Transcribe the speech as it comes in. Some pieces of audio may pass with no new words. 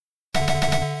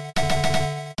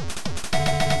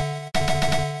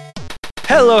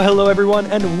Hello, everyone,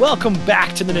 and welcome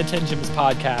back to the Nintendoms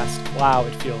podcast. Wow,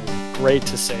 it feels great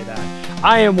to say that.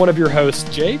 I am one of your hosts,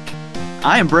 Jake.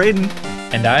 I am Braden.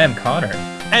 And I am Connor.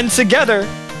 And together,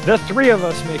 the three of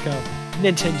us make up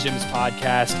Nintendoms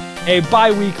podcast, a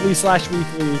bi-weekly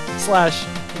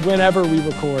 /weekly/ whenever we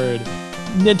record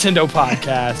Nintendo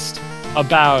podcast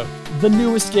about the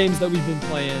newest games that we've been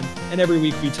playing, and every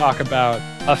week we talk about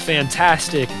a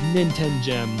fantastic Nintendo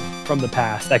gem from the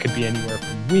past. That could be anywhere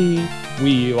from Wii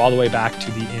U, all the way back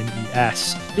to the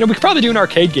NES. You know, we could probably do an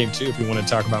arcade game too if we want to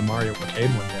talk about Mario Arcade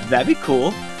one day. That'd be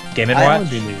cool. Game & Watch? That would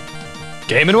be neat.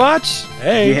 Game & Watch?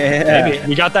 Hey, Yeah. maybe.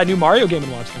 We got that new Mario Game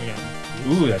 & Watch coming out.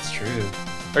 Ooh, that's true.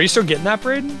 Are you still getting that,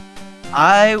 Braden?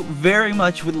 I very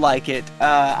much would like it.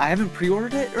 I haven't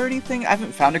pre-ordered it or anything. I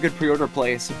haven't found a good pre-order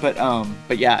place, but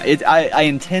yeah, I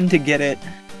intend to get it,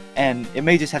 and it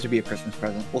may just have to be a Christmas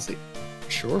present. We'll see.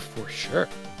 For sure.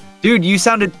 Dude,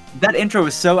 that intro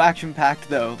was so action-packed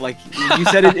though. Like you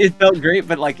said, it felt great,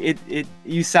 but like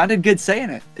you sounded good saying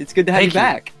it. It's good to have you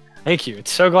back. Thank you.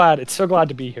 It's so glad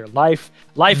to be here. Life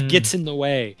gets in the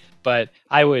way, but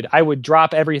I would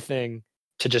drop everything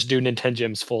to just do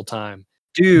Nintendoms full time.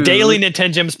 Dude, Daily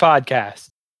Nintendoms podcast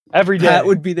every day. That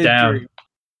would be the Down. dream.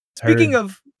 Speaking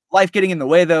of life getting in the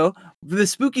way though, the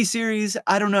spooky series,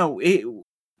 I don't know.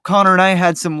 Connor and I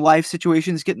had some life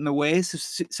situations get in the way,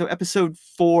 so episode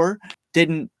 4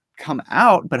 didn't come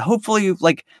out, but hopefully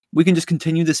like we can just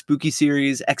continue the spooky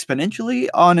series exponentially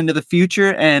on into the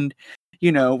future, and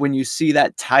you know, when you see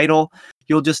that title,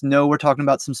 you'll just know we're talking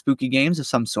about some spooky games of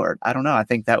some sort. I don't know. I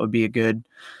think that would be a good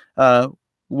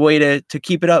way to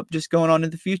keep it up, just going on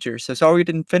in the future. So sorry we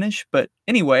didn't finish, but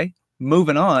anyway,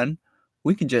 moving on,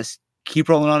 we can just keep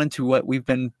rolling on into what we've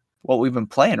been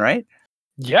playing, right?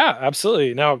 Yeah,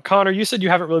 absolutely. Now, Connor, you said you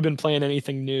haven't really been playing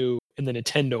anything new in the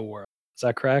Nintendo world. Is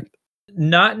that correct?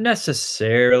 Not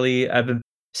necessarily.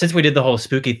 Since we did the whole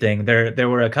spooky thing, there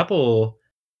were a couple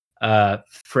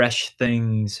fresh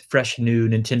new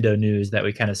Nintendo news that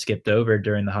we kind of skipped over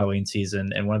during the Halloween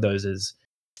season, and one of those is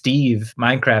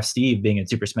Minecraft Steve being in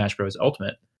Super Smash Bros.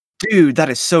 Ultimate. Dude, that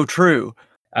is so true.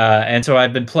 And so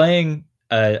I've been playing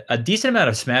a decent amount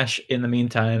of Smash in the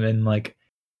meantime, and like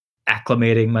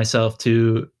acclimating myself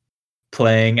to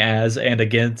playing as and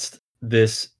against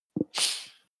this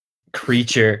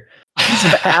creature.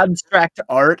 Some abstract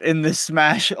art in the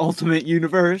Smash Ultimate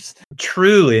universe.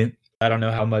 Truly, I don't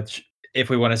know how much, if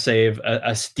we want to save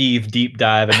a Steve deep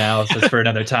dive analysis for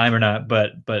another time or not,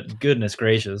 but goodness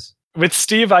gracious. With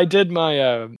Steve, I did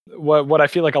my what I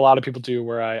feel like a lot of people do,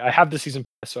 where I have the season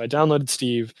pass, so I downloaded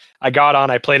Steve, I got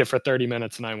on, I played it for 30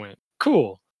 minutes, and I went,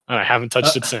 cool. And I haven't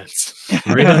touched it since.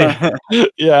 Really?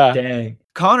 Yeah. Dang.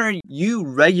 Connor, you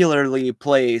regularly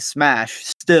play Smash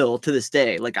still to this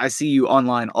day. Like I see you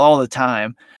online all the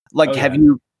time. Like, have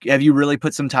you really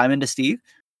put some time into Steve?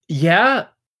 Yeah.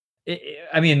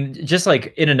 I mean, just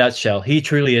like in a nutshell, he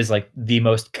truly is like the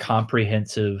most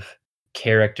comprehensive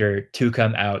character to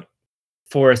come out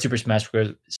for a Super Smash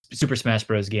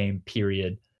Bros. Game,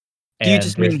 period. Do you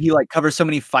just mean he like covers so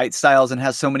many fight styles and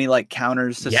has so many like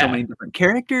counters to so many different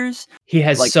characters? He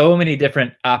has so many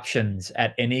different options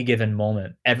at any given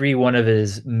moment. Every one of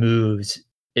his moves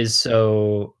is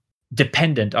so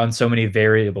dependent on so many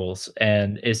variables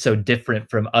and is so different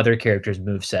from other characters'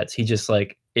 movesets. He just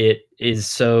like, it is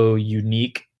so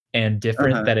unique and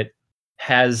different that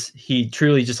he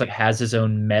truly just like has his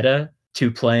own meta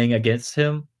to playing against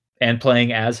him and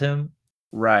playing as him.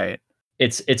 Right.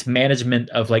 It's management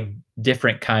of like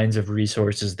different kinds of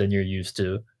resources than you're used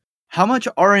to. How much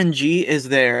RNG is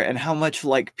there, and how much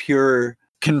like pure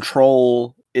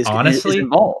control is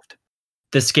involved?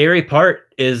 The scary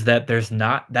part is that there's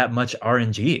not that much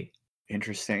RNG.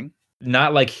 Interesting.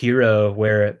 Not like Hero,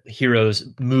 where Hero's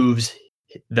moves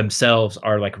themselves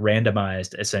are like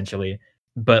randomized essentially,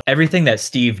 but everything that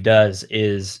Steve does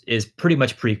is pretty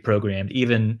much pre-programmed.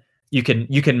 Even you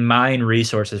can mine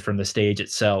resources from the stage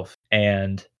itself,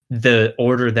 and the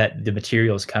order that the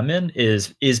materials come in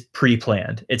is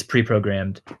pre-planned. It's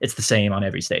pre-programmed. It's the same on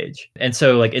every stage. And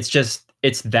so like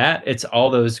it's all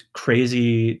those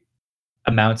crazy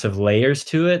amounts of layers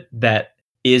to it that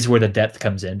is where the depth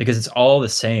comes in, because it's all the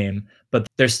same, but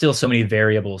there's still so many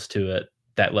variables to it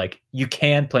that like you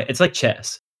can play. It's like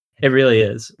chess. It really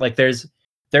is. Like there's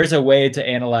a way to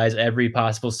analyze every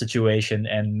possible situation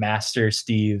and master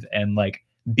Steve and like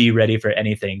be ready for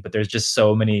anything, but there's just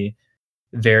so many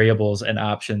variables and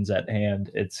options at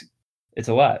hand. It's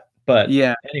a lot. But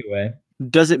yeah, anyway,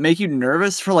 does it make you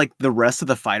nervous for like the rest of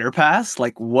the fighter pass?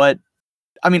 Like what?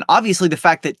 I mean, obviously the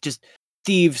fact that just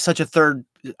Steve's such a third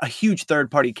a huge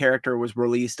third-party character was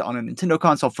released on a Nintendo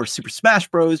console for Super Smash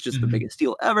Bros. Just the biggest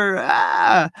deal ever.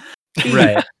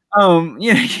 Right.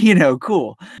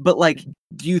 Cool. But like,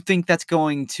 do you think that's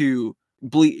going to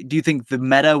bleed? Do you think the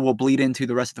meta will bleed into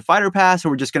the rest of the Fighter Pass, or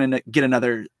we're just going to get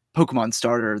another Pokemon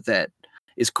starter that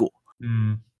is cool?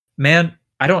 Man,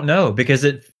 I don't know, because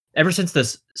ever since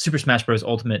this Super Smash Bros.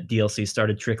 Ultimate DLC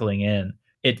started trickling in,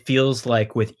 it feels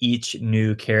like with each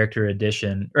new character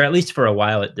addition, or at least for a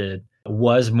while it did,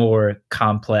 was more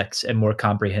complex and more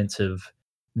comprehensive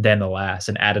than the last,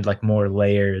 and added like more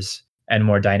layers and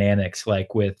more dynamics.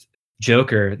 Like with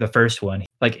Joker, the first one,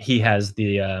 like he has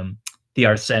the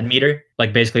Arsene meter,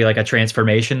 like basically like a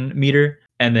transformation meter,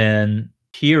 and then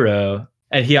Hero,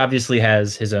 and he obviously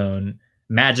has his own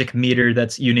magic meter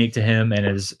that's unique to him, and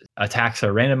his attacks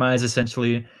are randomized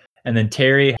essentially. And then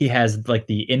Terry, he has like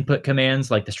the input commands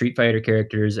like the Street Fighter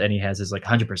characters, and he has his like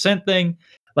 100% thing.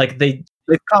 Like they've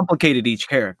complicated each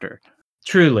character.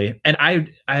 Truly. And I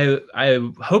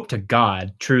hope to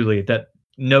God truly that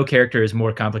no character is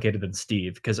more complicated than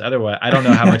Steve, because otherwise I don't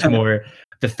know how much more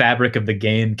the fabric of the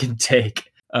game can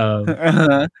take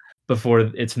before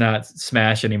it's not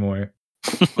Smash anymore.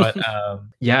 But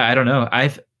yeah, I don't know.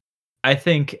 I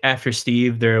think after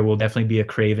Steve, there will definitely be a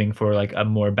craving for like a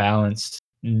more balanced,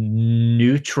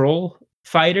 neutral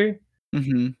fighter.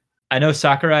 I know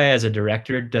Sakurai as a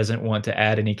director doesn't want to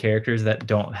add any characters that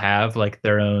don't have like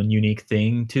their own unique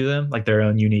thing to them, like their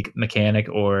own unique mechanic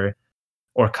or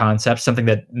concept, something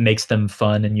that makes them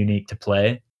fun and unique to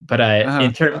play. But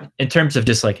in terms of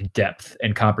just like depth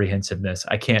and comprehensiveness,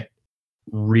 I can't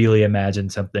really imagine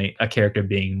a character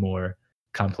being more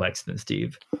complex than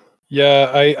Steve.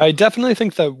 Yeah, I definitely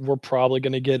think that we're probably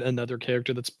going to get another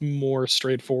character that's more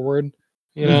straightforward.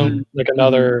 Like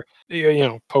another,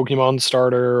 Pokemon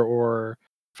starter or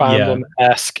Fire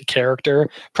Emblem-esque character.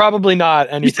 Probably not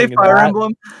anything. You say Fire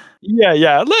Emblem?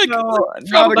 Yeah. Look,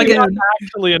 not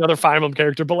actually another Fire Emblem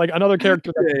character, but like another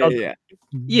character that doesn't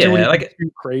do anything like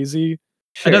too crazy.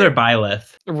 Another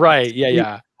Byleth. Right?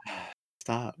 Yeah.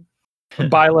 Stop.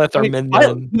 Byleth or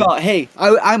Minden. No, hey,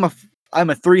 I'm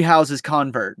a Three Houses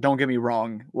convert. Don't get me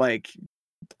wrong. Like,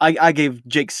 I gave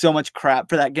Jake so much crap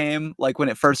for that game, like when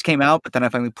it first came out, but then I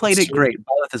finally played it. Great,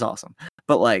 Byleth is awesome.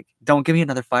 But like, don't give me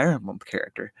another Fire Emblem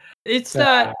character. It's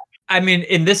not. I mean,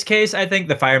 in this case, I think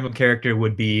the Fire Emblem character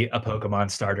would be a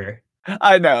Pokemon starter.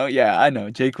 I know. Yeah, I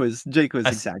know. Jake was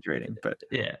exaggerating, but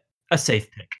yeah, a safe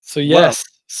pick. So yes,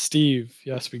 Steve.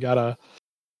 Yes, we gotta.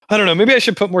 I don't know. Maybe I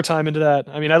should put more time into that.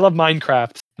 I mean, I love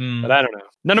Minecraft, but I don't know.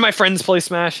 None of my friends play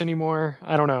Smash anymore.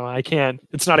 I don't know. I can't.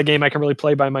 It's not a game I can really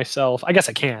play by myself. I guess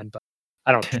I can, but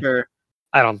I don't. Sure.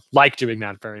 I don't like doing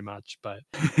that very much. But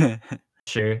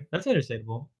sure, that's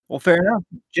understandable. Well, fair enough.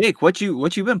 Jake, what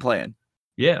you been playing?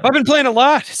 Yeah, I've been playing a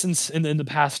lot since in the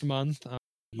past month. A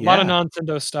lot of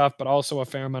non-Nintendo stuff, but also a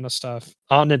fair amount of stuff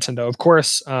on Nintendo. Of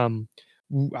course,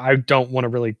 I don't want to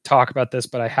really talk about this,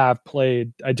 but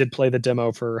I did play the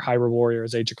demo for Hyrule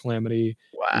Warriors Age of Calamity.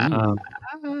 Wow.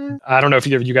 I don't know if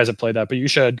either of you guys have played that, but you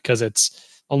should, because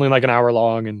it's only like an hour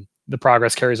long and the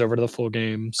progress carries over to the full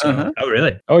game. So. Oh,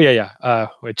 really? Oh, yeah.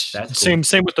 Which That's same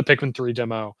with the Pikmin 3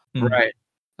 demo. Right.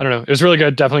 I don't know. It was really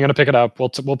good. Definitely going to pick it up.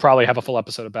 We'll probably have a full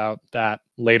episode about that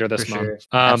later this month. Sure.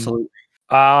 Absolutely.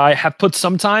 I have put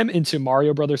some time into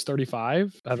Mario Brothers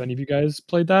 35. Have any of you guys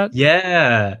played that?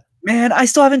 Yeah. Man, I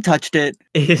still haven't touched it.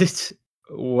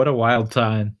 What a wild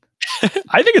time.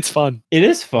 I think it's fun. It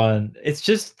is fun. It's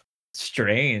just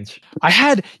strange. I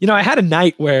had a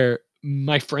night where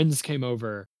my friends came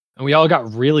over and we all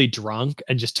got really drunk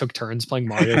and just took turns playing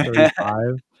Mario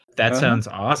 35. That sounds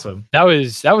awesome. That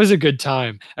was a good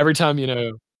time. Every time,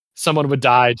 someone would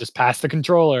die, just pass the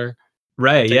controller.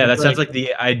 Right. Yeah, that sounds like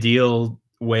the ideal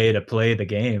way to play the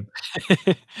game.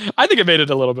 I think it made it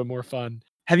a little bit more fun.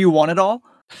 Have you won it all?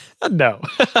 No,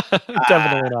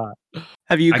 definitely not.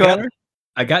 Have you, Connor?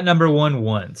 I got number 1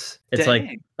 once. It's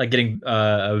Dang. like getting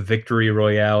a victory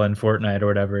royale in Fortnite or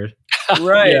whatever.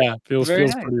 Right. Yeah, feels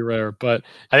nice. pretty rare, but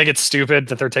I think it's stupid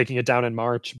that they're taking it down in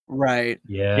March. Right.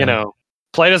 Yeah.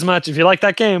 Play it as much if you like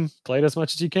that game. Play it as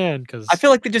much as you can, because I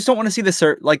feel like they just don't want to see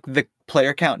the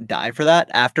player count die for that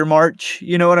after March.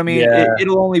 You know what I mean? Yeah.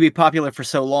 It'll only be popular for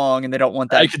so long, and they don't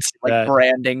want that that.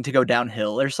 branding to go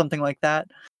downhill or something like that.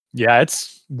 Yeah,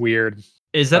 it's weird.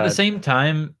 Is that the same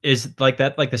time? Is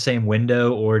that like the same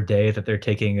window or day that they're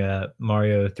taking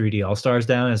Mario 3D All Stars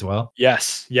down as well?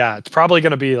 Yes. Yeah, it's probably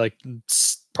going to be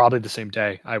probably the same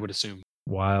day, I would assume.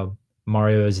 Wild.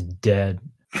 Mario is dead.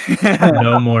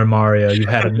 No more Mario. You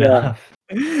had enough.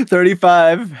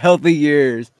 35 healthy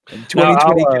years. And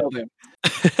 2020 killed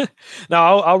him.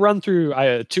 Now I'll run through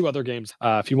 2 other games.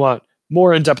 If you want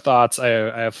more in-depth thoughts, I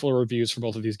have full reviews for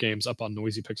both of these games up on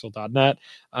noisypixel.net.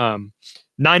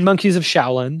 Nine Monkeys of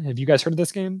Shaolin. Have you guys heard of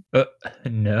this game?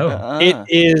 No. It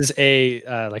is a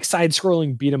like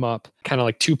side-scrolling beat 'em up, kind of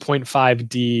like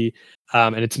 2.5D,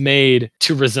 and it's made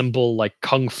to resemble like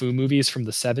kung fu movies from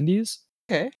the 70s.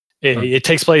 Okay. It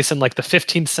takes place in like the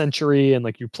 15th century, and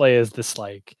like you play as this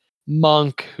like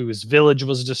monk whose village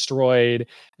was destroyed,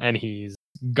 and he's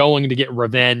going to get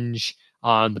revenge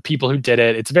on the people who did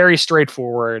it. It's very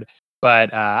straightforward,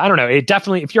 but I don't know. It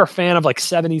definitely, if you're a fan of like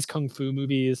 70s kung fu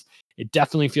movies, it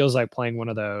definitely feels like playing one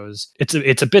of those.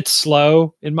 It's a bit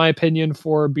slow in my opinion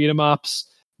for beat 'em ups,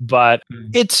 but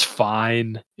it's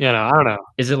fine. You know, I don't know.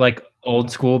 Is it like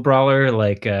old school brawler,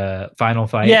 like Final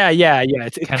Fight? Yeah.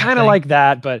 It's kind of thing? like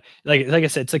that, but like I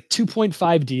said, it's like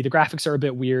 2.5D. The graphics are a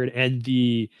bit weird, and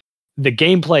the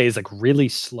gameplay is like really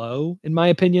slow in my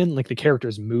opinion. Like the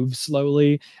characters move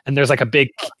slowly, and there's like a big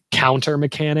counter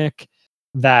mechanic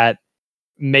that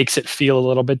makes it feel a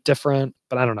little bit different.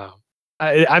 But I don't know.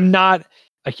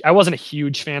 I wasn't a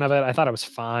huge fan of it. I thought it was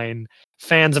fine.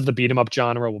 Fans of the beat 'em up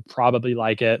genre will probably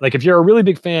like it. Like if you're a really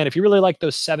big fan, if you really like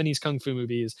those 70s kung fu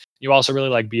movies, you also really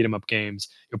like beat 'em up games,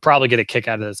 you'll probably get a kick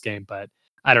out of this game. But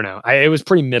I don't know. It was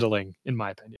pretty middling in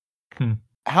my opinion.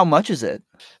 How much is it?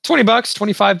 $20,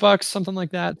 $25, something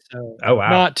like that. So Oh wow.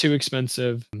 not too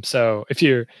expensive. So if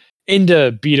you're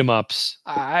into beat 'em ups,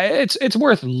 it's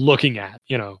worth looking at.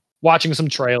 You know, watching some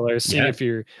trailers, seeing if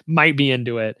you might be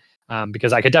into it.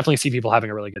 Because I could definitely see people having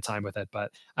a really good time with it,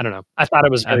 but I don't know. I thought it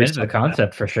was I'm very into the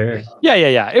concept for sure.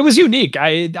 Yeah. It was unique.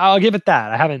 I'll give it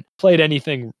that. I haven't played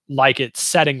anything like it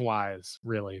setting wise,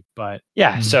 really. But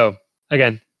yeah, so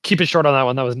again, keep it short on that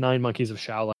one. That was Nine Monkeys of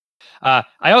Shaolin.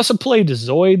 I also played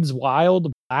Zoids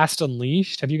Wild Blast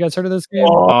Unleashed. Have you guys heard of this game?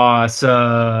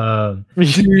 Awesome.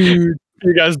 Dude,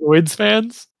 you guys Zoids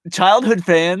fans? Childhood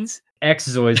fans.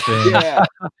 Ex-Zoids fan. Yeah.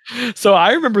 So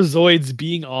I remember Zoids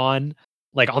being on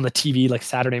the TV, like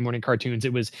Saturday morning cartoons.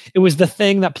 It was the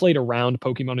thing that played around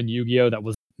Pokemon and Yu-Gi-Oh! That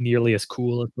was nearly as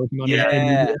cool as Pokemon and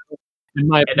Yu-Gi-Oh!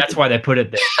 And that's why they put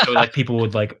it there. So like people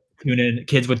would like tune in,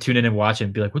 kids would tune in and watch it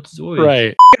and be like, "What's Zoids?"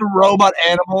 Right. Robot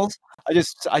animals. I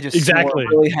just Exactly.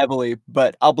 swore really heavily,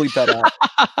 but I'll bleep that out.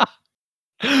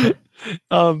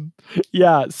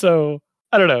 Yeah, so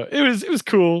I don't know. It was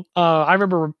cool. I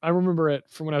remember it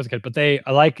from when I was a kid, but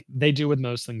they do with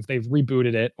most things. They've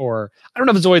rebooted it, or I don't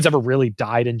know if Zoids ever really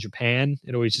died in Japan.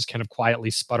 It always just kind of quietly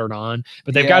sputtered on.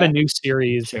 But they've got a new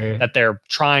series that they're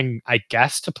trying, I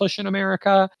guess, to push in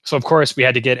America. So of course we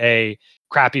had to get a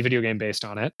crappy video game based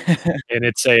on it. And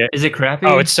Is it crappy?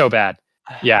 Oh, it's so bad.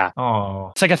 Yeah.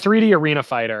 Oh. It's like a 3D arena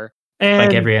fighter. And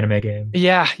like every anime game.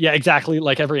 Yeah, exactly.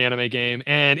 Like every anime game.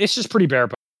 And it's just pretty bare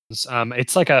bones.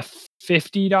 It's like a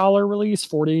 $50 release,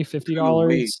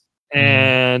 $50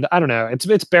 and I don't know.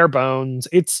 It's bare bones.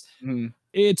 It's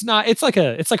not. It's like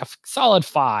a solid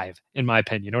 5 in my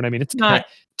opinion. You know what I mean? It's not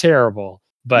terrible,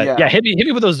 but yeah. Hit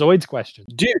me with those Zoids questions,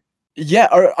 dude. Yeah,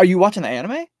 are you watching the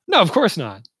anime? No, of course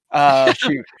not.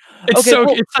 Shoot. It's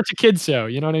it's such a kid's show.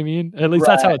 You know what I mean? At least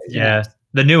that's how it's. Yeah,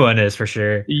 the new one is for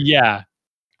sure. Yeah.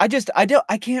 I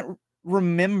can't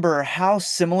remember how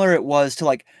similar it was to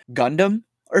like Gundam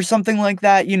or something like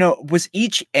that. You know, was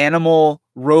each animal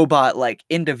robot like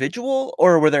individual,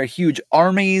 or were there huge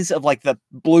armies of like the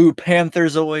Blue Panther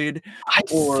Zoid? I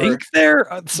think they're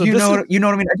you know what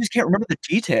I mean? I just can't remember the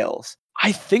details.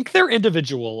 I think they're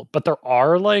individual, but there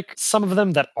are like some of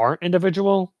them that aren't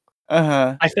individual.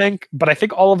 I think, but I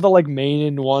think all of the like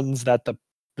main ones that the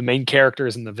main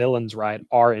characters and the villains ride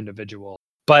are individual.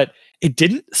 But it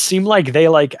didn't seem like they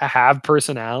like have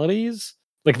personalities.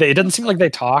 Like it doesn't seem like they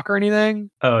talk or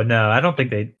anything. Oh no, I don't think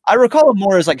they. I recall them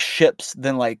more as like ships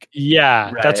than like.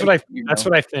 Yeah, that's what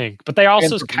I think. But they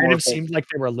also kind of seemed like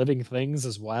they were living things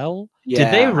as well. Yeah,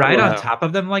 did they ride on top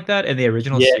of them like that in the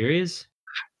original series?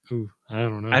 Ooh, I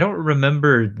don't know. I don't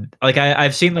remember. Like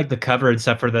I've seen like the cover and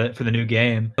stuff for the new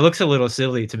game. It looks a little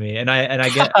silly to me, and I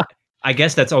get. I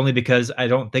guess that's only because I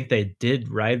don't think they did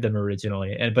ride them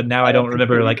originally, but now I don't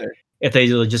remember like if they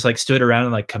just like stood around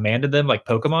and like commanded them like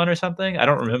Pokemon or something. I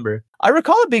don't remember. I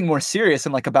recall it being more serious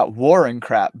and like about war and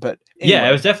crap, but anyway, yeah,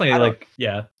 it was definitely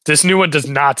This new one does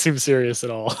not seem serious at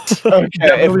all. Okay, it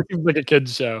definitely seems like a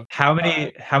kid's show. How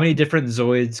many different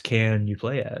Zoids can you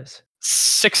play as?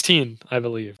 16, I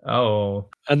believe. Oh.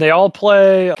 And they all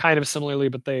play kind of similarly,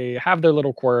 but they have their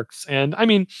little quirks. And I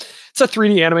mean, it's a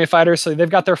 3D anime fighter, so they've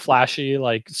got their flashy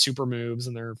like super moves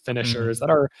and their finishers that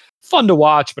are fun to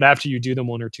watch, but after you do them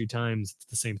 1 or 2 times, it's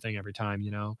the same thing every time, you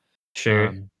know?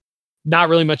 Sure. Not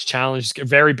really much challenge,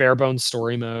 very bare bones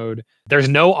story mode. There's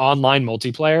no online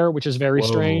multiplayer, which is very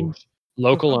strange.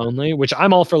 local only, which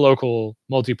I'm all for local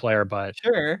multiplayer, but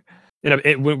Sure.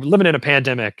 we're living in a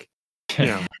pandemic, you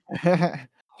know,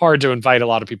 hard to invite a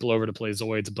lot of people over to play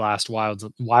Zoids Blast Wild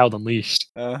Unleashed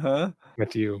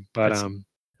with you. But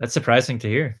That's surprising to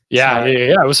hear. yeah,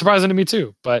 it was surprising to me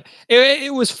too. But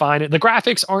it was fine. The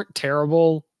graphics aren't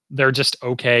terrible. They're just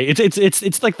okay.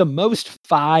 It's like the most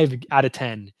 5 out of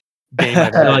 10 game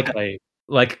I've ever played.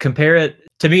 Like compare it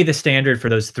to me. The standard for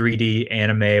those 3D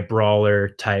anime brawler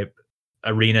type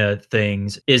arena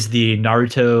things is the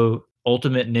Naruto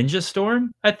Ultimate Ninja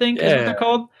Storm. I think is what they're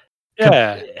called.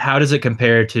 Yeah. How does it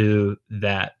compare to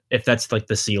that? If that's like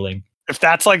the ceiling. If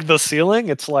that's like the ceiling,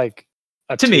 it's like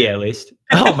to me at least.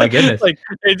 Oh my goodness! Like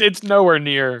it's nowhere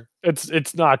near.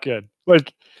 It's not good.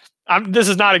 Like this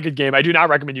is not a good game. I do not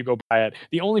recommend you go buy it.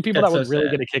 The only people that would really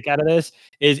get a kick out of this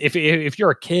is if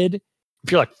you're a kid,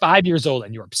 if you're like 5 years old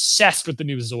and you're obsessed with the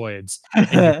new Zoids,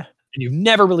 and you've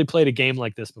never really played a game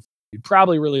like this before, you'd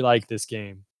probably really like this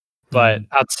game. But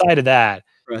outside of that,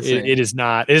 it is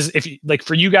not. It is if you, like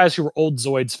for you guys who are old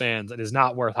Zoids fans, it is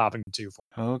not worth hopping into.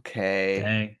 Okay.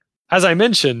 Dang. As I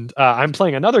mentioned, I'm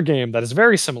playing another game that is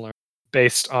very similar,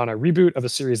 based on a reboot of a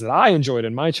series that I enjoyed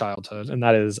in my childhood, and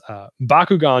that is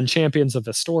Bakugan Champions of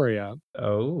Historia.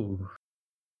 Oh.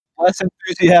 Less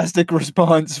enthusiastic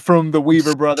response from the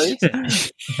Weaver brothers.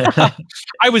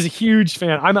 I was a huge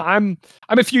fan. I'm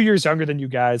a few years younger than you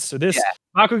guys, so this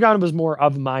Bakugan was more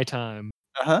of my time.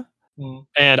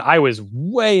 And I was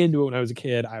way into it when I was a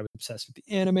kid. I was obsessed with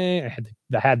the anime.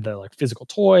 I had the like physical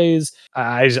toys.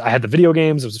 I had the video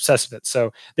games. I was obsessed with it.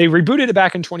 So they rebooted it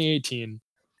back in 2018,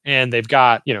 and they've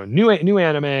got new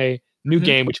anime, new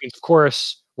game, which means of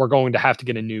course we're going to have to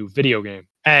get a new video game.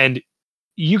 And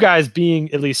you guys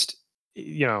being at least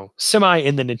semi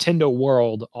in the Nintendo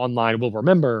world online will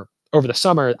remember over the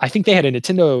summer. I think they had a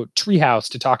Nintendo Treehouse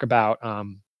to talk about. I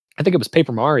think it was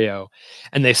Paper Mario,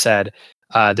 and they said.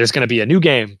 There's going to be a new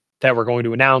game that we're going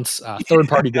to announce,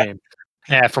 third-party game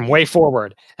from Way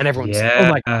Forward, and everyone's like, "Oh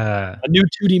my god, a new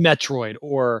 2D Metroid,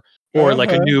 or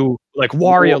like a new like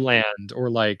Wario Land, or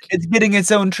like it's getting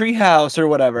its own treehouse or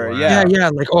whatever." Wow. Yeah,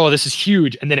 like this is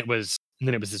huge, and then it was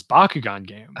this Bakugan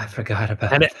game. I forgot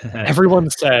about and that. Everyone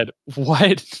said,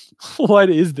 "What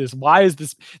is this? Why is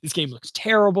this game looks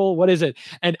terrible? What is it?"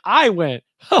 And I went,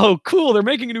 "Oh, cool! They're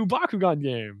making a new Bakugan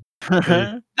game."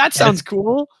 That sounds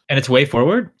cool. And it's Way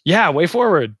Forward? Yeah, Way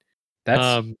Forward.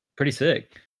 That's pretty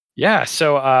sick. Yeah,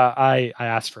 so I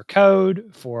asked for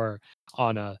code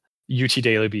on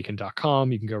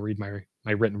utdailybeacon.com. You can go read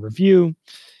my written review.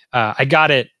 I got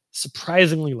it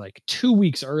surprisingly like 2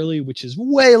 weeks early, which is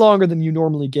way longer than you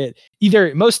normally get.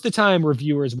 Most of the time,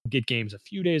 reviewers will get games a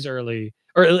few days early,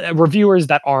 or reviewers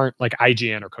that aren't like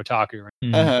IGN or Kotaku.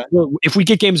 Right? If we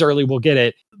get games early, we'll get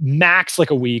it max like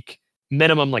a week.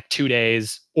 Minimum like 2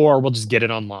 days, or we'll just get it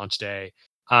on launch day.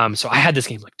 So I had this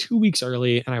game like 2 weeks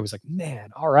early, and I was like,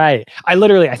 man, all right. I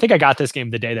think I got this game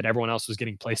the day that everyone else was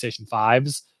getting PlayStation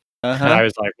 5s. And I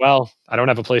was like, well, I don't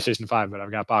have a PlayStation 5, but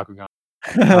I've got Bakugan.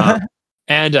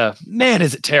 And man,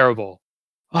 is it terrible.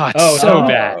 Oh, it's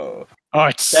bad. Oh,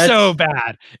 it's so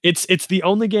bad. It's the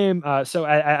only game. So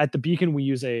at the Beacon, we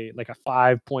use a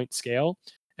 5-point scale,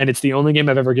 and it's the only game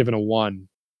I've ever given a 1.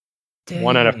 Dang.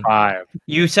 1 out of 5.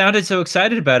 You sounded so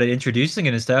excited about it, introducing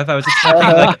it and stuff. I was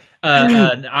expecting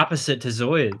an opposite to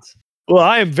Zoids. Well,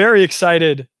 I am very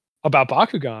excited about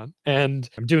Bakugan, and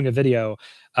I'm doing a video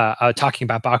talking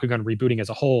about Bakugan rebooting as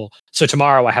a whole. So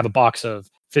tomorrow I have a box of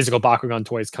physical Bakugan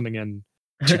toys coming in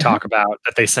to talk about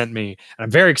that they sent me, and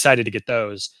I'm very excited to get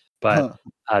those. But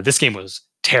this game was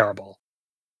terrible,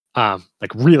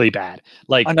 like really bad.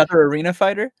 Like another arena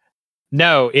fighter.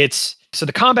 No, so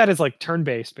the combat is like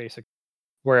turn-based, basically,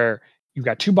 where you've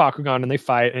got 2 Bakugan and they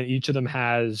fight, and each of them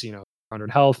has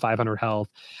 100 health, 500 health,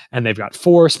 and they've got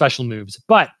 4 special moves.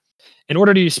 But in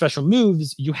order to use special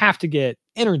moves, you have to get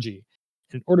energy.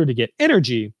 In order to get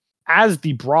energy, as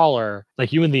the brawler,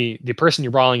 like you and the person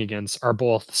you're brawling against are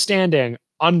both standing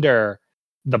under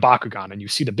the Bakugan, and you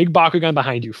see the big Bakugan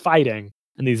behind you fighting,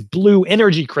 and these blue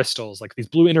energy crystals, like these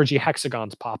blue energy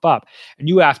hexagons, pop up, and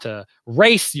you have to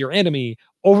race your enemy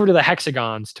over to the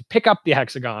hexagons to pick up the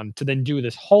hexagon, to then do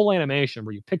this whole animation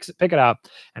where you pick it up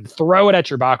and throw it at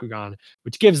your Bakugan,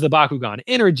 which gives the Bakugan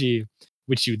energy,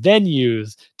 which you then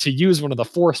use to use one of the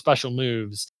 4 special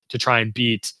moves to try and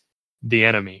beat the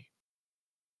enemy.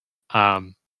 That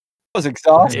was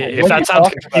exhausting. If that sounds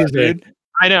confusing,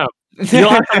 I know. You'll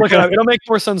have to look it up. It'll make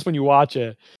more sense when you watch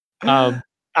it.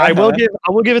 I will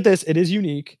give it this. It is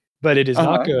unique, but it is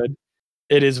not good.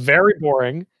 It is very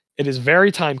boring. It is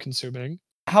very time consuming.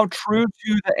 How true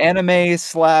to the anime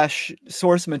 /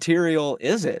 source material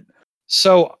is it?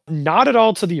 So not at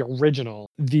all to the original.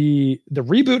 The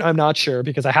reboot, I'm not sure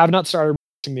because I have not started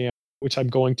watching the, which I'm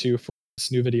going to for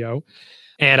this new video,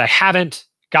 and I haven't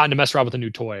gotten to mess around with the new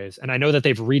toys. And I know that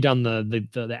they've redone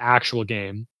the actual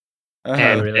game,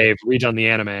 and really? they've redone the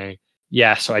anime.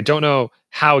 Yeah, so I don't know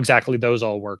how exactly those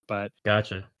all work, but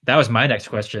Gotcha. That was my next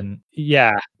question.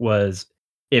 yeah, Was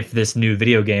if this new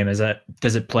video game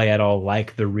does it play at all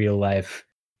like the real life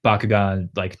Bakugan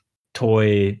like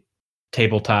toy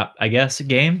tabletop, I guess,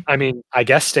 game? I mean, I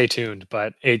guess stay tuned,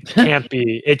 but it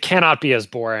cannot be as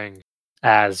boring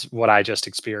as what I just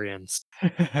experienced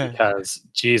because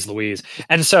geez Louise.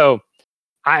 And so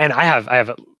I have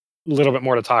a little bit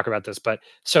more to talk about this, but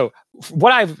so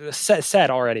what I've said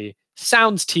already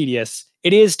sounds tedious.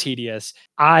 It is tedious.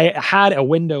 I had a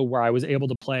window where I was able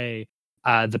to play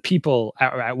the people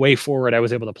at Way Forward. I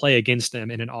was able to play against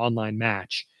them in an online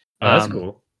match. Oh, that's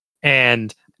cool.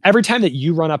 And every time that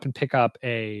you run up and pick up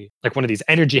one of these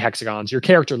energy hexagons, your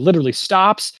character literally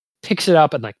stops, picks it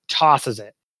up, and like tosses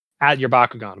it at your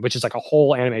Bakugan, which is like a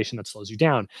whole animation that slows you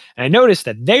down. And I noticed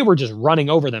that they were just running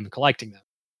over them and collecting them.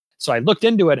 So I looked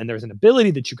into it, and there's an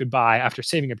ability that you could buy after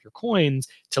saving up your coins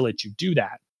to let you do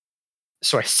that.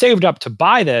 So I saved up to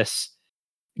buy this,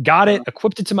 got it,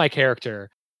 equipped it to my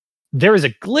character. There is a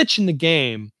glitch in the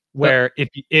game where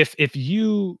if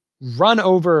you run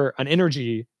over an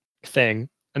energy thing,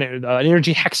 an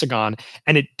energy hexagon,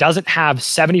 and it doesn't have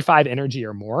 75 energy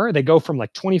or more, they go from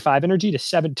like 25 energy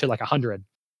to like 100.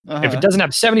 If it doesn't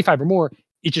have 75 or more,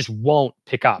 it just won't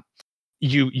pick up.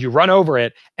 You run over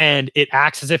it, and it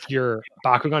acts as if your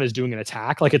Bakugan is doing an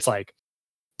attack. Like it's like,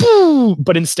 boom,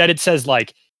 but instead it says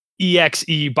like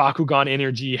EXE Bakugan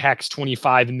energy hex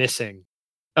 25 missing.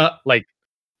 Like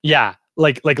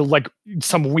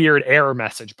some weird error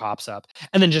message pops up,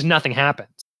 and then just nothing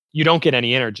happens. You don't get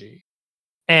any energy.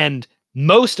 And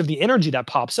most of the energy that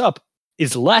pops up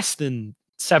is less than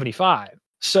 75.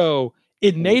 So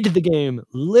it made the game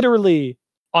literally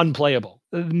unplayable.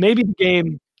 Maybe the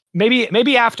game,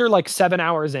 maybe after like 7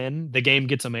 hours in, the game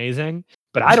gets amazing,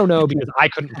 but I don't know because I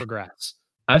couldn't progress.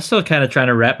 I'm still kind of trying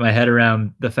to wrap my head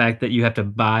around the fact that you have to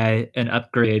buy an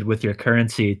upgrade with your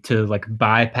currency to like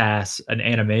bypass an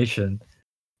animation.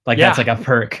 Like that's like a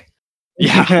perk.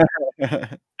 Yeah.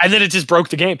 And then it just broke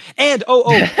the game. And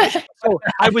so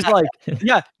I was like,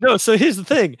 yeah, no, so here's the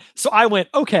thing. So I went,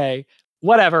 okay,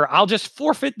 whatever. I'll just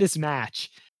forfeit this match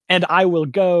and I will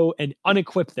go and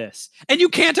unequip this. And you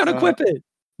can't unequip it,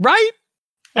 right?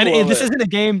 And this isn't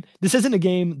a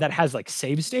game that has like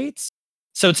save states.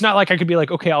 So it's not like I could be like,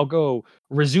 okay, I'll go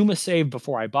resume a save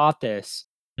before I bought this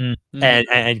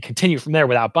and continue from there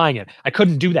without buying it. I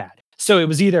couldn't do that. So it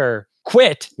was either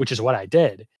quit, which is what I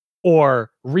did,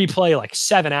 or replay like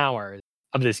 7 hours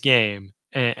of this game.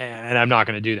 And I'm not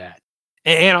going to do that.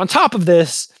 And on top of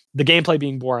this, the gameplay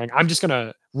being boring, I'm just going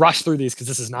to rush through these because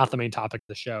this is not the main topic of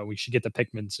the show. We should get to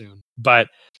Pikmin soon. But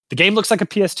the game looks like a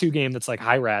PS2 game that's like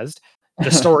high res.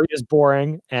 The story is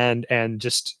boring and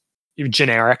just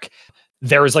generic.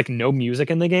 There is like no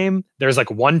music in the game. There's like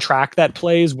one track that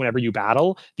plays whenever you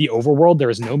battle. The overworld,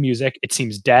 there is no music. It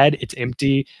seems dead. It's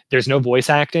empty. There's no voice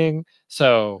acting.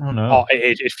 So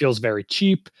it feels very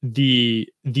cheap. The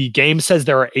game says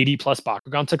there are 80 plus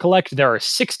Bakugan to collect. There are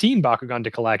 16 Bakugan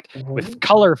to collect with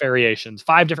color variations,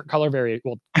 5 different color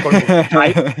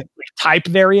type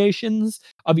variations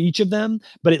of each of them.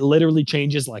 But it literally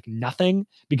changes like nothing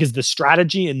because the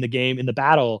strategy in the game, in the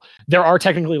battle, there are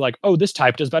technically like, oh, this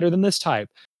type does better than this type.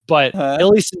 But at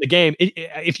least in the game,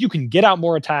 if you can get out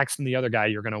more attacks than the other guy,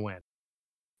 you're going to win.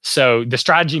 So the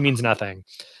strategy means nothing.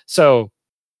 So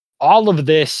all of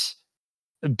this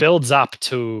builds up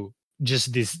to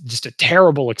just a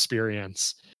terrible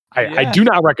experience. I do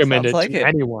not recommend it to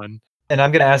anyone. And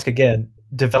I'm going to ask again,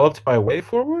 developed by Way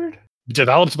Forward?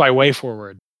 Developed by Way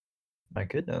Forward. My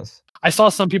goodness. I saw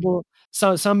some people,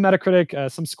 some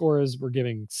Metacritic, some scores were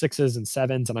giving 6s and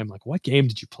 7s, and I'm like, what game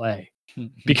did you play?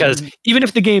 Because even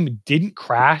if the game didn't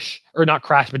crash, or not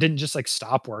crash, but didn't just like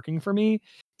stop working for me,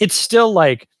 it's still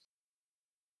like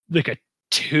a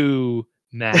 2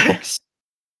 max.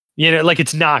 Like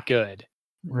it's not good.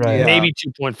 Right. Yeah. Maybe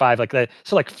 2.5 like that.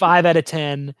 So like 5 out of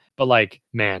 10, but like,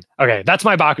 man. Okay, that's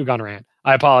my Bakugan rant.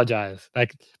 I apologize.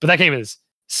 But that game is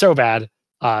so bad.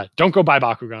 Don't go buy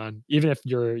Bakugan, even if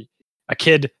you're a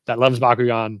kid that loves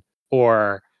Bakugan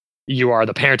or you are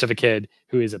the parent of a kid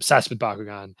who is obsessed with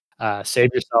Bakugan.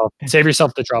 Save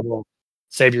yourself the trouble.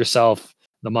 Save yourself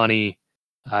the money.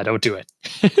 Don't do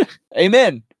it.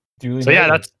 Amen. So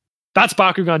yeah, that's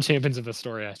Bakugan Champions of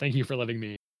Astoria. Thank you for letting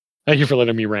me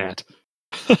rant.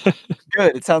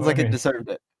 Good. It sounds like it deserved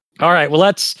it. All right. Well,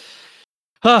 let's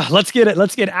Let's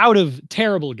get out of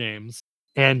terrible games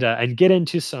and get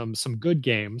into some good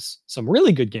games, some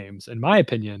really good games, in my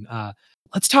opinion.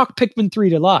 Let's talk Pikmin 3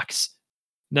 Deluxe.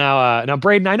 Now,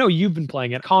 Braden, I know you've been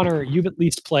playing it. Connor, you've at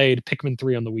least played Pikmin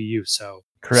 3 on the Wii U, so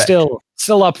Correct.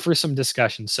 still up for some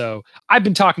discussion. So I've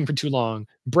been talking for too long.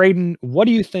 Braden, what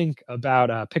do you think about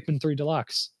Pikmin 3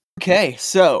 Deluxe? Okay,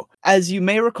 so as you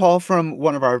may recall from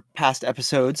one of our past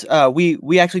episodes,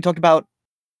 we actually talked about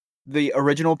the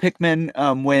original Pikmin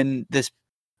when this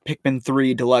Pikmin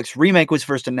 3 Deluxe remake was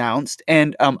first announced,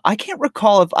 and I can't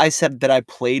recall if I said that I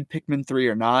played Pikmin 3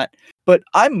 or not, but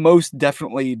I most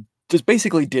definitely just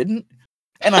basically didn't.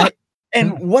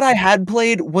 And what I had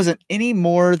played wasn't any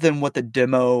more than what the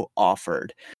demo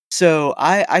offered. So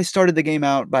I started the game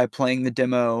out by playing the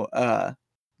demo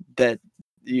that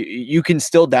you can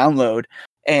still download,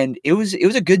 and it was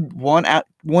a good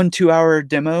 2 hour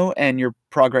demo, and your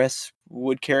progress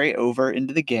would carry over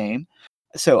into the game.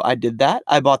 So I did that.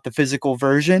 I bought the physical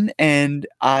version, and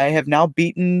I have now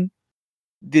beaten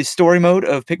the story mode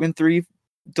of Pikmin 3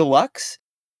 Deluxe.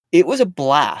 It was a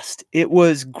blast. It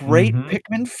was great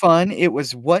Pikmin fun. It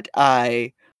was what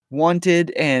I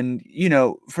wanted and,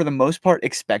 for the most part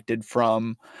expected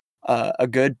from a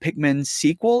good Pikmin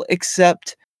sequel,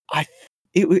 except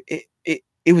it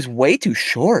was way too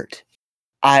short.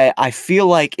 I feel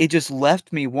like it just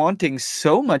left me wanting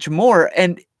so much more,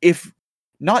 and if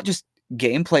not just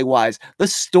gameplay wise, the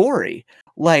story,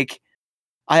 like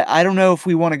I don't know if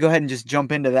we want to go ahead and just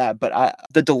jump into that, but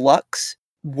the deluxe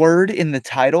word in the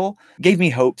title gave me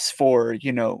hopes for,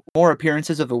 more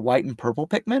appearances of the white and purple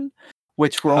Pikmin,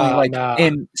 which were only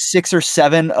in 6 or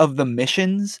 7 of the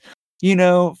missions.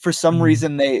 For some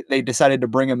reason they decided to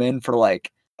bring them in for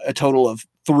like a total of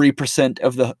 3%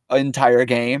 of the entire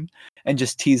game and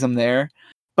just tease them there.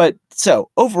 But so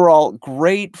overall,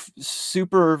 great,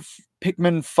 super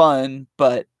Pikmin fun,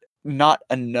 but not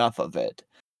enough of it.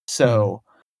 So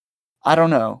I don't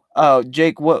know.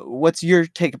 Jake, what's your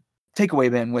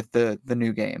takeaway been with the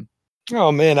new game?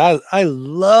 Oh man, I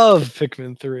love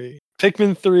Pikmin 3.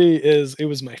 Pikmin 3 it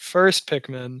was my first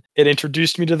Pikmin. It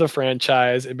introduced me to the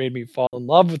franchise. It made me fall in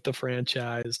love with the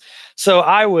franchise. So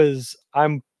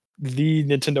I'm the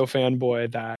Nintendo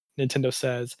fanboy that Nintendo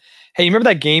says, "Hey, you remember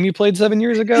that game you played 7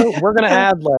 years ago? We're gonna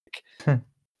add like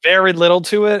very little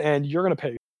to it, and you're gonna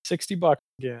pay $60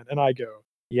 again." And I go,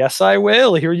 "Yes, I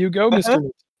will. Here you go, Mr.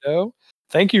 Nintendo.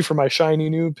 Thank you for my shiny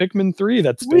new Pikmin 3.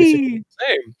 That's basically the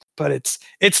same, but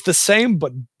it's the same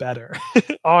but better."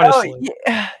 Honestly,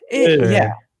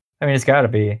 yeah. I mean, it's got to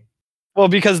be. Well,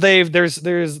 because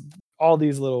there's all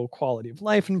these little quality of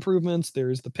life improvements.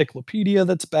 There's the Piclopedia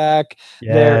that's back.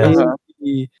 There is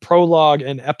the prologue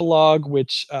and epilogue,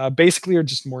 which basically are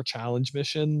just more challenge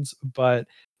missions. But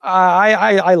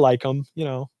I like them.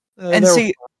 And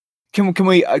see, can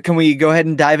we go ahead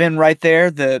and dive in right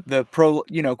there? The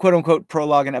quote unquote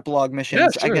prologue and epilogue missions. Yeah,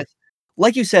 sure. I guess,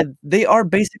 like you said, they are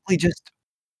basically just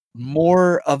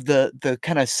more of the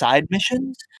kind of side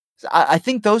missions. I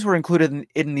think those were included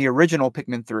in the original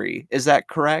Pikmin 3. Is that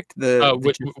correct?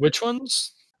 Which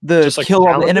ones? The Just like kill all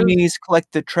the challenges? enemies,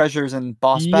 collect the treasures, and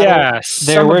boss battle. Yes,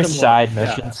 There were side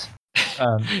missions.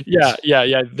 Yeah.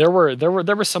 There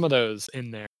were some of those in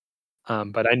there.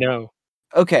 But I know.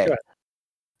 Okay.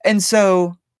 And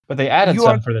so, but they added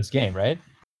some for this game, right?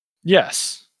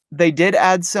 Yes. They did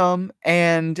add some,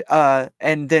 and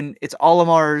then it's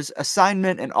Olimar's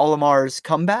assignment and Olimar's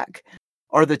comeback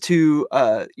are the two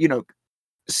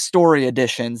story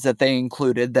editions that they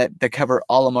included that cover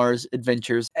Olimar's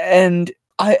adventures. And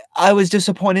I was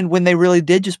disappointed when they really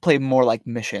did just play more like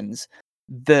missions.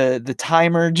 The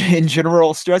timer in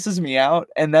general stresses me out,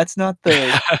 and that's not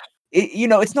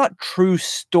it's not true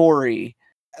story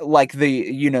like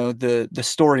the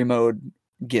story mode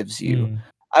gives you.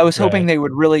 I was hoping they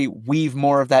would really weave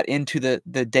more of that into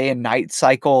the day and night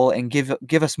cycle and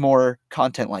give us more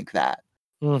content like that.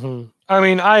 I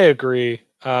mean, I agree.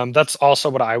 That's also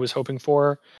what I was hoping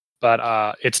for,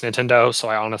 but it's Nintendo, so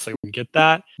I honestly wouldn't get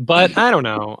that. But I don't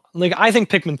know. Like, I think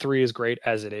Pikmin 3 is great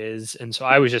as it is, and so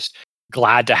I was just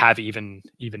glad to have even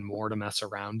more to mess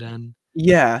around in.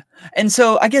 Yeah, and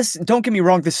so I guess, don't get me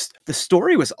wrong, the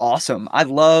story was awesome. I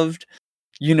loved,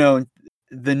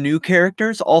 the new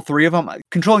characters, all 3 of them.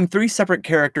 Controlling 3 separate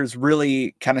characters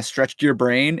really kind of stretched your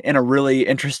brain in a really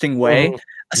interesting way,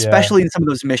 especially in some of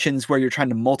those missions where you're trying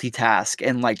to multitask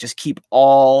and like just keep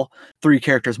all 3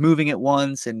 characters moving at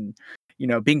once and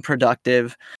being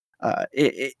productive.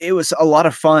 It was a lot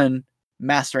of fun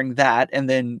mastering that, and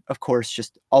then of course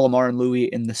just Olimar and Louis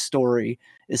in the story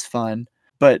is fun.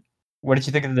 But what did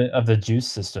you think of the juice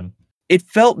system? it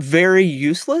felt very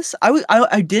useless.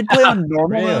 I did play on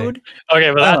normal Really? mode. Okay,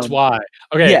 but that's why.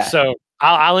 Okay, yeah. so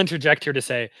I'll interject here to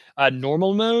say,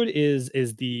 normal mode is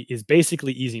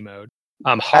basically easy mode.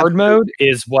 Hard mode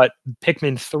is what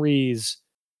Pikmin 3's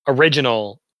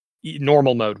original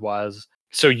normal mode was.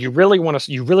 So you really want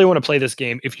to play this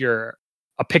game if you're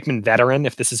a Pikmin veteran.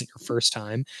 If this isn't your first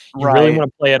time, you really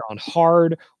want to play it on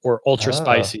hard or ultra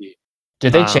spicy.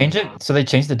 Did they change it? So they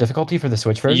changed the difficulty for the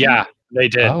Switch version? Yeah, they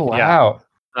did. Oh wow!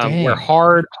 Where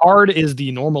hard is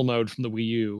the normal mode from the Wii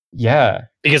U. Yeah,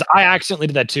 because I accidentally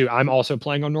did that too. I'm also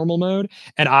playing on normal mode,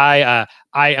 and I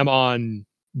am on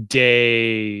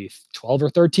day 12 or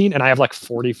 13, and I have like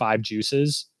 45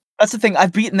 juices. That's the thing.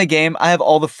 I've beaten the game. I have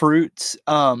all the fruits.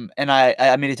 And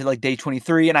I made it to like day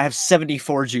 23, and I have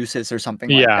 74 juices or something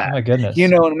like that. Oh my goodness. You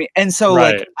know what I mean? And so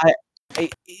like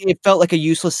it felt like a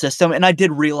useless system, and I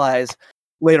did realize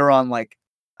later on, like,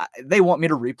 they want me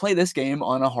to replay this game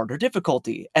on a harder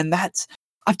difficulty, and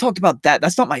I've talked about that.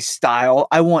 That's not my style.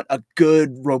 I want a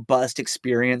good, robust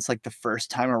experience like the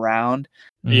first time around.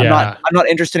 Yeah. I'm not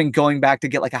interested in going back to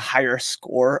get like a higher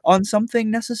score on something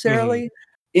necessarily.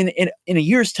 In a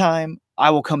year's time,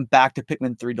 I will come back to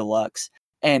Pikmin 3 Deluxe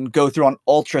and go through on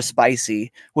Ultra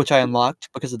Spicy, which I unlocked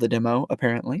because of the demo,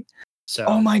 apparently. So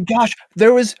oh my gosh,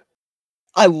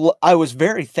 I was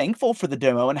very thankful for the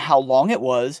demo and how long it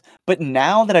was, but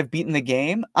now that I've beaten the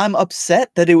game, I'm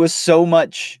upset that it was so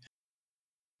much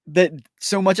of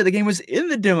the game was in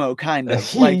the demo, kind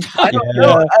of. Like, I don't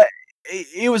know.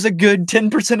 It was a good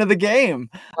 10% of the game.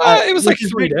 It was like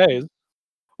 3 days.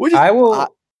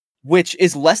 Which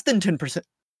is less than 10%.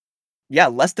 Yeah,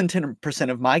 less than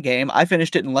 10% of my game. I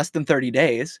finished it in less than 30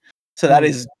 days. So that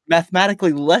is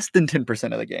mathematically less than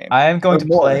 10% of the game. I am going to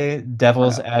play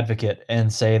devil's advocate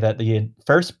and say that the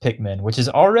first Pikmin, which is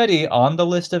already on the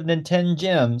list of Nintendo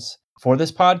Gems for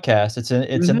this podcast, it's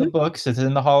in the books, it's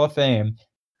in the Hall of Fame.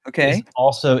 Okay. Is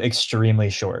also extremely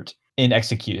short in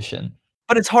execution.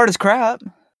 But it's hard as crap.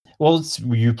 Well,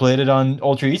 you played it on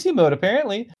ultra easy mode,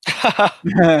 apparently.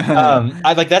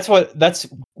 That's why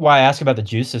I ask about the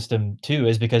juice system too,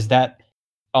 is because that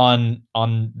on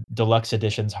deluxe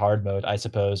edition's hard mode, I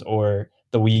suppose, or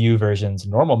the Wii U version's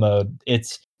normal mode,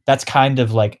 that's kind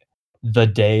of like the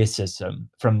day system.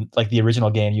 From like the original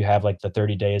game, you have like the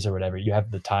 30 days or whatever, you have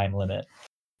the time limit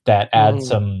that adds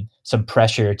some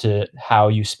pressure to how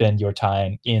you spend your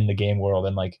time in the game world,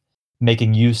 and like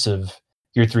making use of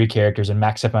your 3 characters and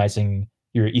maximizing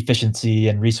your efficiency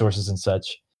and resources and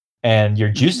such. And your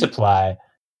juice supply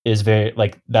is very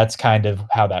like, that's kind of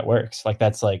how that works. Like,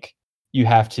 that's like, you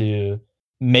have to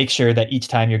make sure that each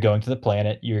time you're going to the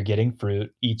planet, you're getting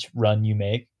fruit each run you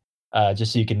make,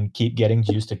 just so you can keep getting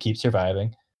juice to keep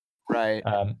surviving. Right.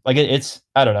 It's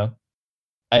I don't know.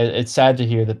 It's sad to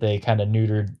hear that they kind of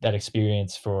neutered that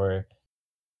experience for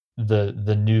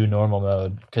the new normal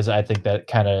mode, because I think that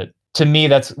kind of, to me,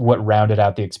 that's what rounded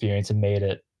out the experience and made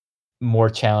it more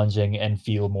challenging and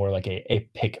feel more like a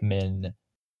Pikmin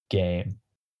game.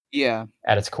 Yeah.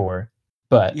 At its core.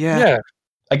 But yeah.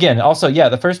 Again, also,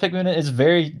 the first Pikmin is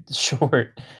very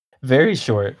short. Very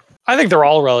short. I think they're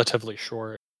all relatively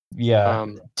short. Yeah.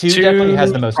 2 definitely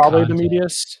has the most probably content. the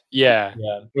meatiest. Yeah.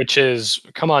 Which is,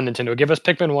 come on, Nintendo, give us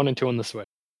Pikmin 1 and 2 on the Switch.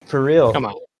 For real. Come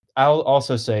on. I'll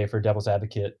also say, for devil's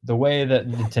advocate, the way that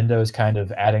Nintendo is kind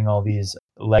of adding all these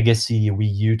legacy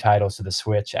Wii U titles to the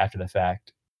Switch after the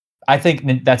fact, I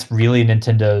think that's really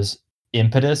Nintendo's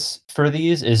impetus for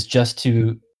these, is just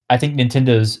to, I think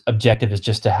Nintendo's objective is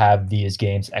just to have these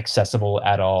games accessible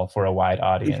at all for a wide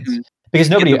audience. Because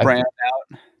nobody, brand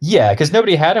out. Yeah, because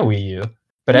nobody had a Wii U,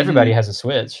 but everybody has a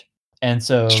Switch. And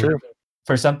so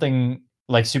for something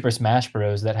like Super Smash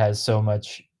Bros. That has so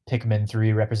much Pikmin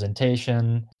 3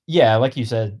 representation, like you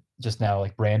said just now,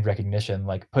 like brand recognition,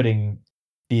 like putting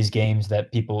these games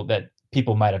that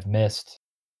people might have missed,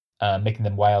 making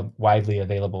them widely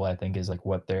available, I think is like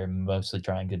what they're mostly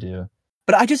trying to do.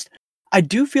 But I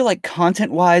do feel like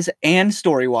content-wise and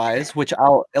story-wise, which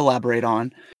I'll elaborate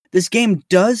on, this game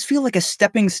does feel like a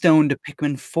stepping stone to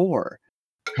Pikmin 4.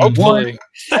 Hopefully.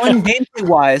 One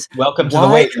gameplay-wise, welcome to the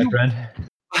wait, my friend.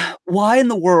 Why in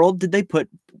the world did they put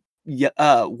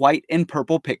white and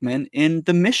purple Pikmin in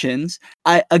the missions?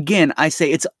 I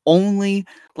say it's only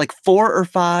like 4 or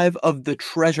 5 of the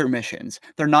treasure missions.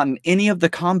 They're not in any of the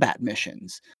combat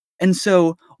missions. And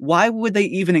so why would they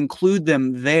even include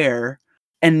them there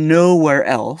and nowhere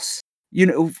else? You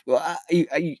know,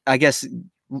 I guess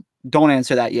don't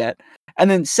answer that yet.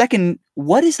 And then second,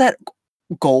 what is that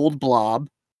gold blob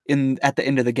at the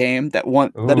end of the game that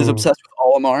is obsessed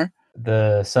with Olimar?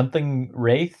 The something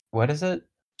Wraith? What is it?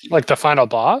 Like the final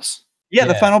boss? Yeah,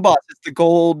 the Yeah. final boss. It's the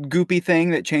gold goopy thing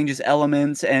that changes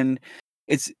elements, and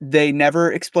they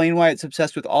never explain why it's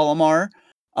obsessed with Olimar.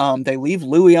 They leave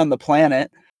Louis on the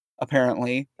planet,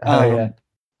 apparently. Oh yeah.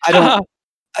 I don't.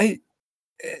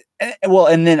 Well,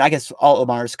 and then I guess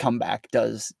Olimar's comeback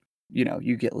does.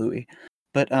 You get Louis,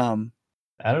 but I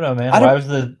don't know, man. I Why don't was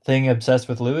the thing obsessed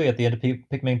with Louis at the end of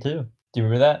Pikmin 2? Do you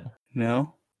remember that?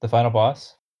 know. The final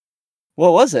boss?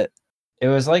 What was it? It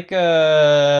was like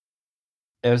a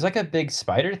big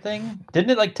spider thing.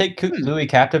 Didn't it like take Louis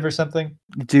captive or something?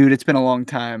 Dude, it's been a long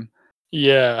time.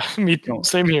 Yeah, me Don't-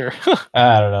 same here.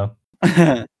 I don't know.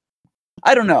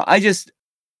 I don't know.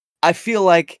 I feel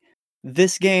like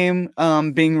this game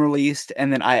being released,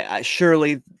 and then I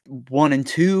surely 1 and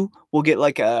 2 will get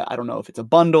like I don't know if it's a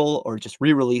bundle or just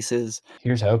re-releases.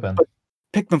 Here's hoping.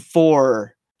 Pikmin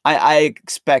 4, I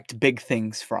expect big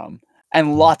things from,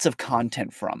 and lots of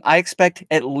content from. I expect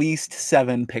at least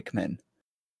 7 Pikmin.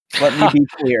 Let me be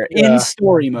clear. Yeah. In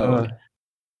story mode.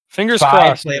 Fingers 5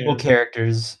 crossed. playable man.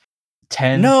 characters,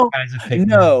 10 No, kinds of Pikmin.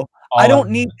 No, all I at don't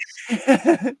need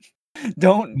once.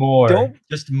 don't more.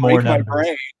 Just more break my numbers.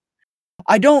 brain.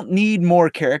 I don't need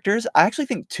more characters. I actually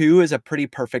think 2 is a pretty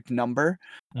perfect number.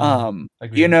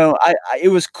 Agreed.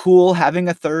 It was cool having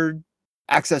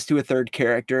access to a third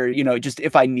character, just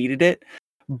if I needed it.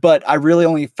 But I really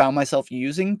only found myself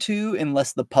using 2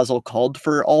 unless the puzzle called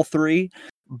for all 3.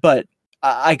 But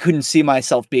I couldn't see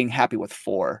myself being happy with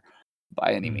 4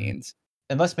 by any means.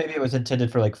 Unless maybe it was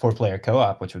intended for like 4-player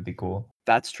co-op, which would be cool.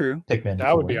 That's true. Pikmin.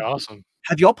 That would be 4. awesome.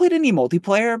 Have y'all played any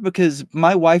multiplayer? Because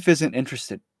my wife isn't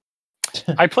interested.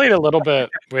 I played a little bit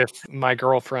with my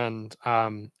girlfriend,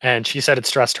 and she said it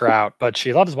stressed her out, but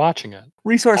she loves watching it.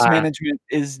 Resource management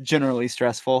is generally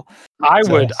stressful.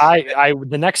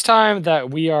 The next time that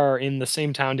we are in the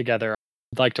same town together,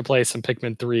 I'd like to play some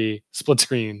Pikmin 3 split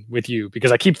screen with you,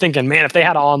 because I keep thinking, man, if they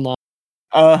had online,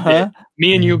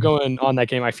 me and you going on that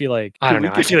game, I feel like I don't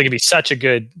know. I feel like it'd be such a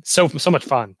good, so much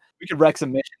fun. We could wreck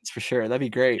some missions for sure. That'd be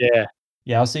great.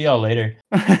 Yeah, I'll see y'all later.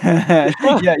 Yeah,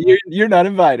 you're not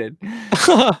invited.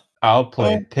 I'll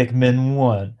play Pikmin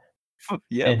 1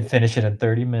 Yeah, and finish it in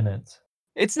 30 minutes.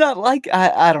 it's not like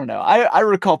I don't know. I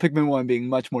recall Pikmin 1 being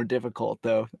much more difficult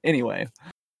though. Anyway,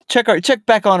 check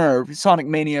back on our Sonic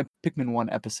Mania Pikmin 1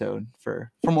 episode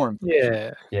for more.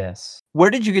 Yeah. Yes. Where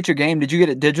did you get your game? Did you get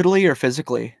it digitally or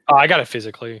physically? Oh, I got it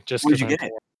physically. Just Where'd because you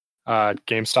get it?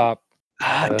 GameStop.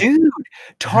 Dude,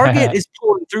 Target is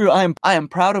pulling through. I am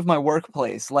proud of my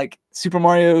workplace. Like Super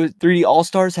Mario 3D All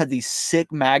Stars had these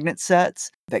sick magnet sets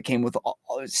that came with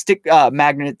stick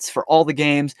magnets for all the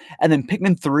games, and then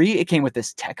Pikmin 3 it came with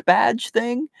this tech badge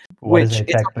thing. What is a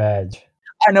tech badge?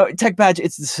 I know tech badge.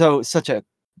 It's such a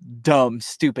dumb,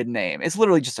 stupid name. It's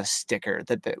literally just a sticker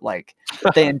that they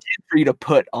intend for you to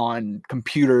put on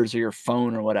computers or your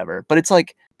phone or whatever. But it's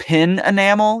like pin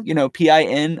enamel,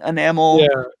 PIN enamel.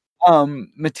 Yeah.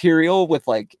 Material with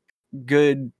like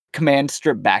good command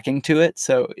strip backing to it,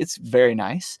 so it's very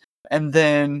nice. And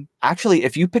then actually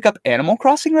if you pick up Animal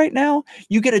Crossing right now,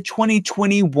 you get a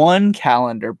 2021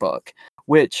 calendar book,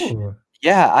 which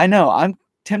yeah, I know, I'm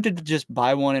tempted to just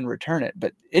buy one and return it.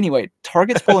 But anyway,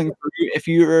 Target's pulling through. If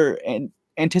you're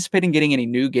anticipating getting any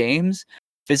new games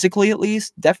physically, at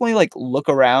least definitely like look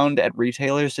around at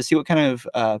retailers to see what kind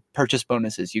of purchase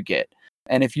bonuses you get.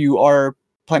 And if you are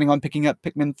planning on picking up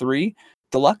Pikmin 3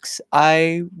 Deluxe,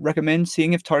 I recommend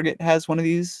seeing if Target has one of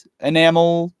these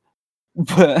enamel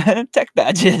tech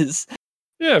badges.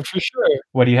 Yeah, for sure.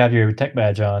 What do you have your tech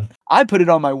badge on? I put it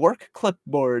on my work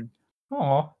clipboard.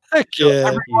 Oh, Heck So yeah.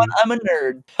 everyone, I'm a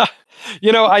nerd.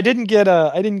 I didn't get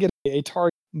a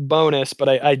Target bonus, but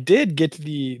I did get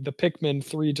the Pikmin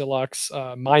 3 Deluxe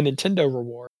My Nintendo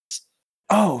rewards.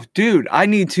 Oh, dude, I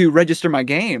need to register my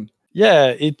game.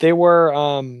 Yeah, they were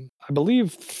I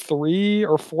believe 300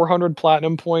 or 400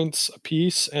 platinum points a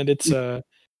piece, and it's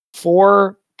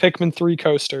 4 Pikmin 3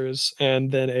 coasters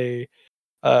and then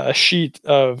a sheet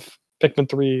of Pikmin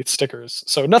 3 stickers.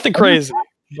 So nothing crazy,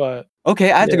 but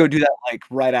Okay, I have to go do that like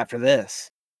right after this.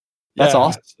 That's yeah,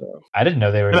 awesome. so. I didn't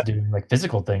know they were doing like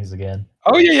physical things again.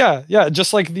 Oh yeah.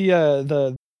 Just like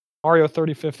the Mario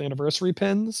 35th anniversary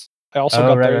pins. I also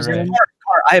got those. Right.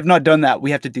 I have not done that.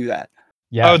 We have to do that.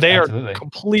 Yeah. They absolutely. are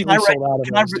completely sold out of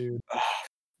those, dude.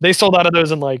 They sold out of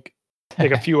those in like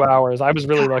a few hours. I was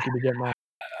really lucky to get mine.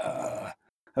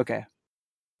 Okay.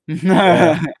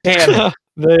 Damn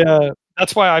it.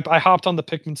 That's why I hopped on the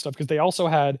Pikmin stuff, because they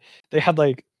had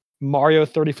like Mario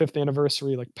 35th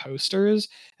anniversary like posters,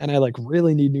 and I like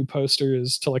really need new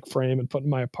posters to like frame and put in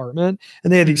my apartment.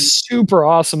 And they had these super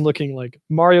awesome looking like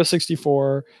Mario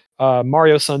 64,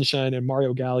 Mario Sunshine, and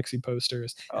Mario Galaxy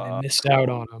posters, and I missed out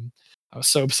on them. I was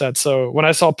so upset. So when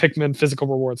I saw Pikmin physical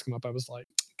rewards come up, I was like,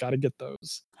 gotta get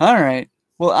those. All right.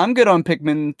 Well, I'm good on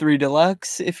Pikmin 3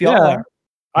 Deluxe. If y'all are,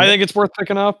 I think it's worth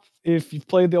picking up if you've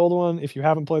played the old one. If you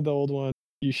haven't played the old one,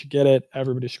 you should get it.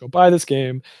 Everybody should go buy this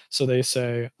game. So they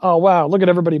say, oh, wow, look at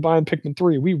everybody buying Pikmin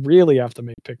 3. We really have to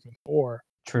make Pikmin 4.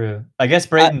 True. I guess,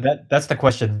 Brayden, that's the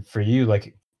question for you.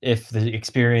 Like, if the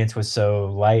experience was so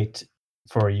light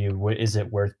for you, is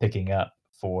it worth picking up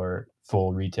for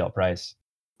full retail price?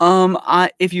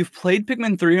 If you've played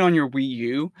Pikmin 3 on your Wii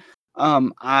U,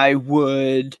 I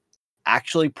would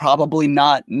actually probably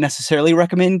not necessarily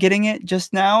recommend getting it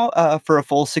just now for a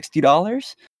full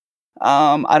 $60.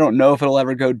 I don't know if it'll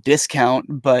ever go discount,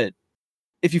 but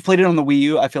if you've played it on the Wii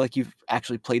U, I feel like you've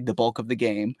actually played the bulk of the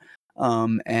game.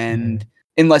 And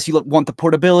unless you want the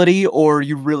portability or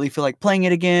you really feel like playing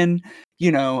it again,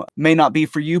 may not be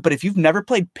for you. But if you've never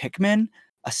played Pikmin,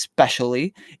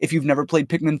 especially if you've never played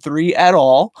Pikmin 3 at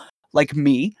all, like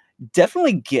me,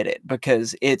 definitely get it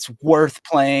because it's worth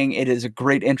playing. It is a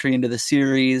great entry into the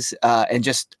series and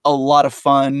just a lot of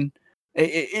fun.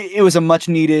 It was a much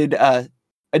needed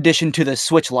addition to the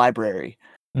Switch library.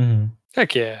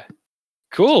 Heck yeah.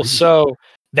 Cool. So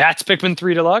that's Pikmin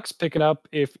 3 Deluxe. Pick it up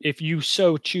if you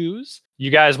so choose. You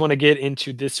guys want to get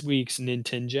into this week's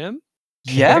Nintendo Gem?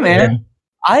 Yeah, man.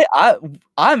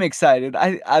 I'm excited.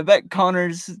 I bet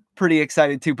Connor's pretty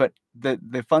excited too, but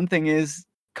the fun thing is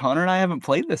Connor and I haven't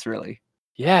played this really.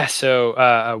 Yeah,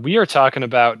 so we are talking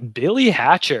about Billy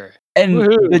Hatcher. And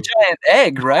the giant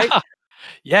egg, right?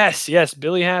 Yes,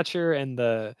 Billy Hatcher and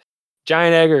the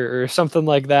giant egg or something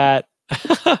like that.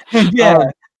 Yeah.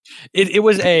 It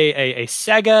was a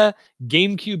Sega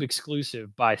GameCube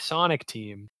exclusive by Sonic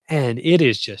Team, and it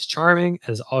is just charming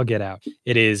as all get out.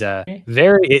 It is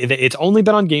it's only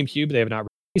been on GameCube. They have not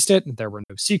released it. There were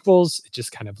no sequels. It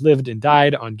just kind of lived and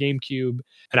died on GameCube.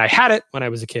 And I had it when I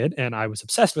was a kid, and I was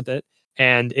obsessed with it.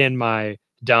 And in my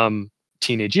dumb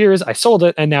teenage years, I sold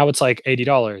it, and now it's like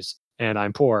 $80, and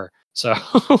I'm poor. So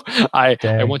I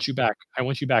want you back. I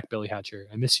want you back, Billy Hatcher.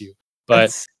 I miss you. But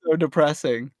that's so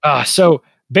depressing. So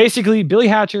basically, Billy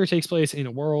Hatcher takes place in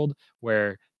a world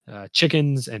where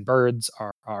chickens and birds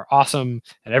are awesome,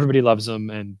 and everybody loves them,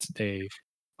 and they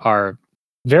are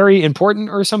very important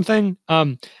or something.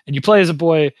 And you play as a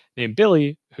boy named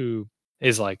Billy who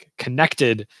is like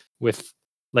connected with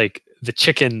like the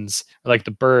chickens, or, like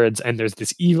the birds, and there's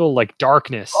this evil like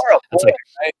darkness. That's like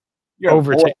right? You're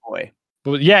a boy.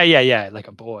 But yeah, like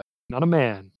a boy, not a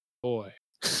man, boy.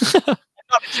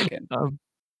 Not a chicken.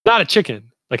 Not a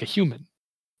chicken, like a human.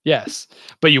 Yes,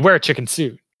 but you wear a chicken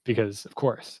suit because, of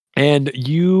course. And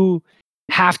you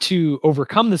have to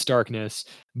overcome this darkness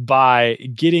by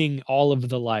getting all of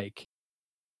the like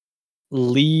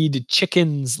lead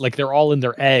chickens, like they're all in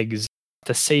their eggs,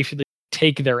 to safely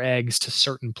take their eggs to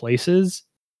certain places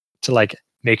to like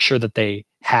make sure that they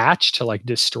hatch to like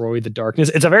destroy the darkness.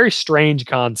 It's a very strange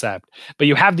concept, but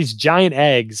you have these giant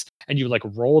eggs and you like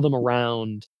roll them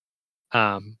around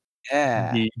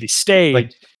the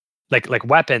stage like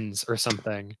weapons or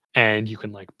something, and you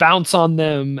can like bounce on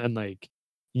them and like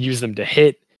use them to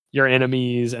hit your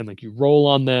enemies, and like you roll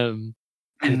on them,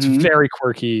 and it's very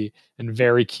quirky and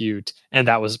very cute. And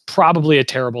that was probably a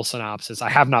terrible synopsis. I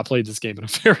have not played this game in a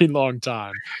very long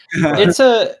time. It's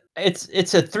a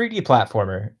 3D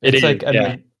platformer.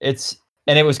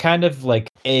 And it was kind of like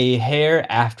a hair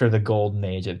after the golden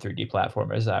age of 3D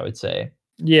platformers, I would say.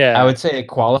 Yeah, I would say it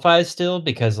qualifies still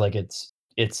because like it's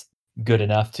good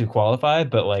enough to qualify,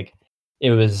 but like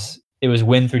it was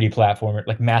when 3D platformer,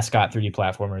 like mascot 3D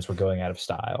platformers were going out of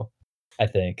style, I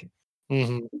think.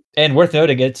 And worth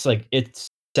noting, it's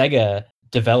Sega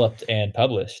developed and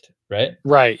published, right?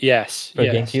 Right. Yes. For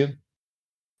GameCube.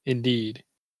 Indeed.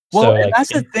 Well, so, and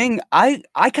that's the thing. I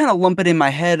kind of lump it in my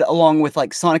head along with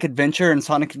like Sonic Adventure and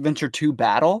Sonic Adventure 2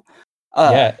 Battle.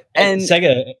 And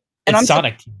Sega and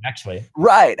Sonic Team actually.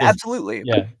 Right. Absolutely.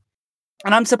 Yeah.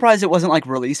 And I'm surprised it wasn't like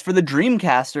released for the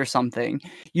Dreamcast or something.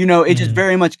 It just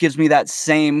very much gives me that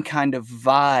same kind of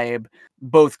vibe,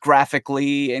 both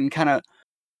graphically and kind of.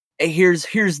 Here's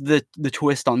the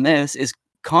twist on this is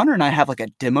Connor and I have like a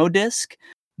demo disc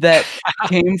that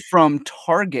came from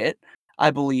Target,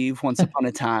 I believe, once upon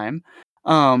a time.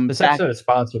 This episode is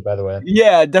sponsored, by the way.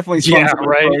 Yeah, definitely sponsored. Yeah,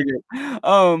 right.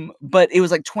 Target. But it was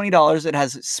like $20. It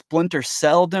has Splinter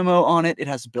Cell demo on it. It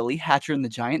has Billy Hatcher and the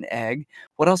Giant Egg.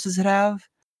 What else does it have?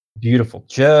 Beautiful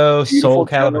Joe, Soul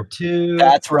Calibur 2.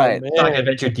 That's right. Sonic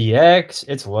Adventure DX.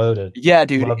 It's loaded. Yeah,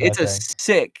 dude, it's a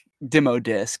sick demo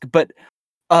disc, but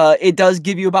it does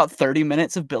give you about 30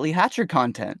 minutes of Billy Hatcher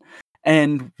content.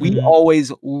 And we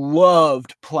always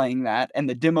loved playing that. And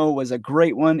the demo was a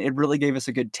great one. It really gave us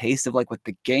a good taste of like what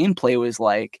the gameplay was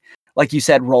like. Like you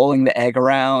said, rolling the egg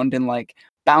around and like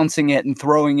bouncing it and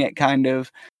throwing it kind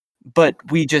of. But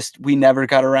we never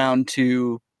got around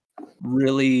to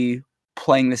really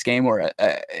playing this game or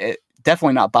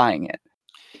definitely not buying it.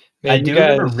 Man, I do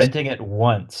remember renting it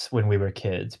once when we were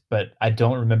kids, but I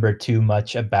don't remember too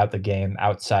much about the game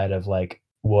outside of like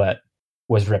what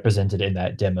was represented in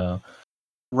that demo.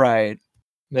 Right.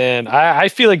 Man, I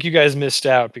feel like you guys missed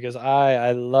out because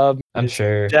I love it. I'm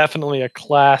sure. Definitely a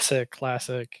classic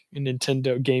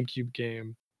Nintendo GameCube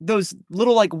game. Those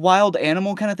little like wild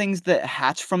animal kind of things that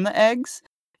hatch from the eggs.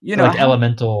 You know, like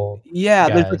elemental. Yeah,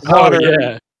 guys. there's like water. Oh,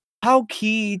 yeah. How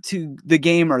key to the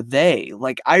game are they?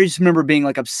 Like, I just remember being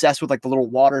like obsessed with like the little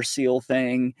water seal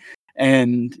thing,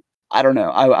 and I don't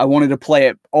know. I wanted to play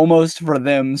it almost for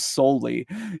them solely.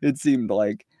 It seemed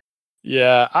like.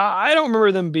 Yeah, I don't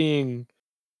remember them being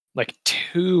like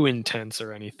too intense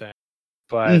or anything,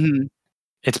 but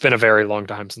it's been a very long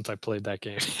time since I played that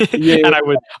game, and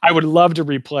I would love to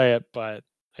replay it, but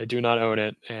I do not own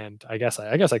it, and I guess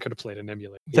I could have played an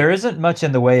emulator. There isn't much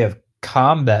in the way of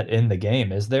combat in the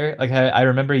game, is there? Like I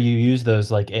remember you use those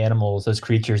like animals, those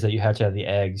creatures that you hatch out of the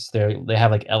eggs. They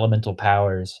have like elemental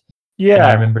powers. Yeah, and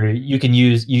I remember you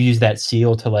use that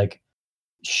seal to like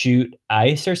shoot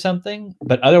ice or something,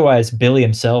 but otherwise Billy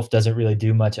himself doesn't really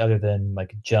do much other than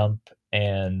like jump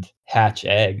and hatch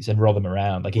eggs and roll them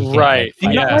around. Like he can't like,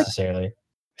 fight necessarily.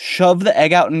 Shove the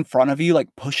egg out in front of you, like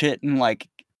push it and like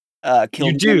kill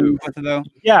you do with it, though.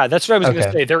 Yeah, that's what I was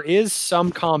gonna say. There is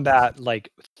some combat like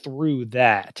through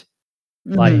that,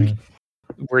 like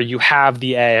where you have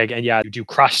the egg and you do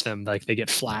crush them, like they get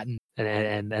flattened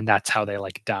and that's how they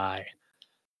like die.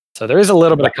 So there is a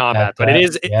little bit of combat, but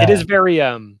it is very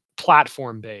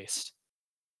platform based.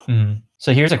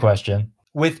 So here's a question.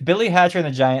 With Billy Hatcher and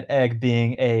the Giant Egg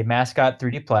being a mascot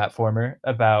 3D platformer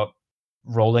about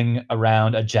rolling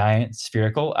around a giant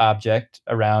spherical object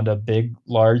around a big,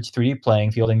 large 3D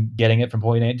playing field and getting it from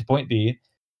point A to point B,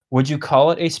 would you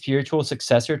call it a spiritual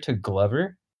successor to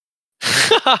Glover?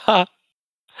 I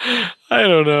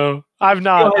don't know.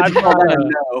 No.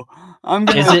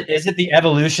 Is it the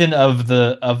evolution of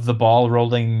the ball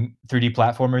rolling 3D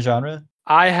platformer genre?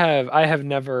 I have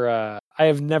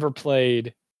never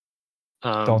played.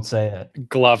 Don't say it.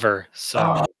 Glover.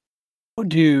 So. Oh,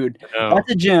 dude,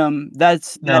 that's a gem.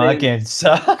 That game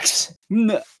sucks.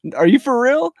 No, are you for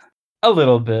real? A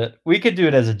little bit. We could do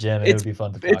it as a gem. It would be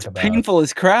fun to talk about. It's painful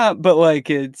as crap, but like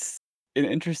it's an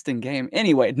interesting game.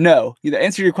 Anyway, no. The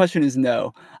answer to your question is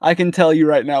no. I can tell you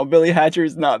right now, Billy Hatcher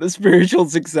is not the spiritual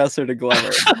successor to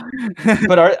Glover.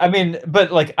 but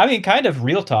kind of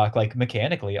real talk. Like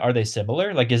mechanically, are they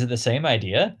similar? Like, is it the same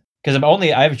idea? Because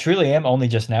I truly am only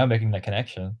just now making the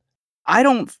connection. I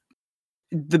don't.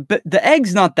 The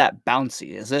egg's not that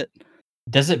bouncy, is it?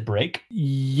 Does it break?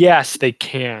 Yes, they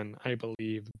can, I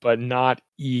believe, but not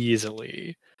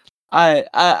easily.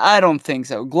 I don't think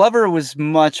so. Glover was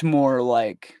much more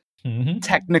like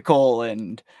technical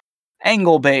and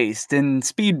angle based and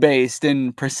speed based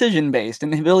and precision based,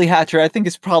 and Billy Hatcher I think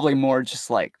is probably more just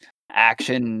like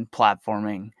action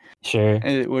platforming. Sure,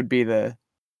 it would be the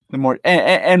more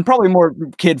and probably more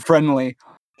kid friendly.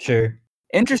 Sure.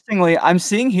 Interestingly, I'm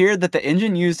seeing here that the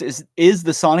engine used is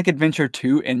the Sonic Adventure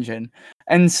 2 engine,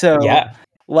 and so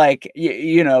like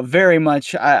very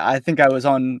much. I think I was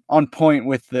on point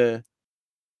with the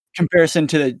comparison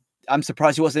to the. I'm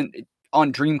surprised it wasn't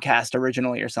on Dreamcast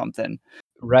originally or something.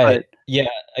 Right. Yeah.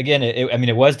 Again,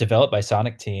 it was developed by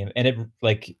Sonic Team, and it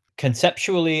like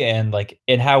conceptually and like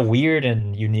in how weird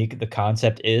and unique the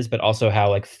concept is, but also how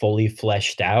like fully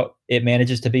fleshed out it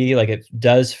manages to be. Like it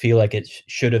does feel like it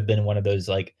should have been one of those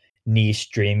like niche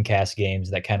Dreamcast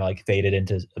games that kind of like faded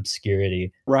into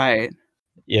obscurity. Right.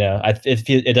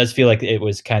 It does feel like it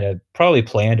was kind of probably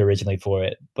planned originally for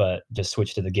it, but just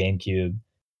switched to the GameCube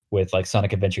with like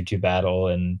Sonic Adventure 2 Battle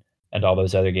and all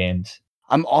those other games.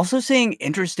 I'm also seeing,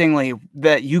 interestingly,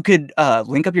 that you could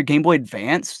link up your Game Boy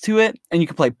Advance to it, and you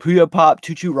could play Puyo Pop,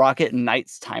 Choo Choo Rocket, and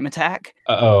Knight's Time Attack.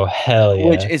 Oh, hell yeah.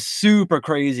 Which is super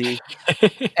crazy,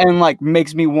 and like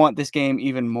makes me want this game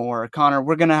even more. Connor,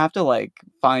 we're going to have to like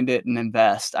find it and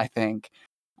invest, I think.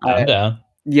 I'm down.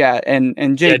 Yeah,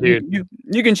 and Jake,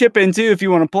 you can chip in too if you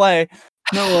want to play.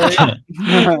 No worries.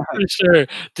 For sure.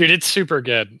 Dude, it's super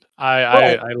good.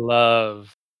 I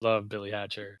love Billy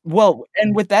Hatcher. Well,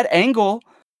 and with that angle,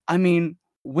 I mean,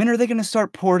 when are they going to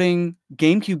start porting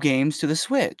GameCube games to the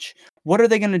Switch? What are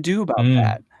they going to do about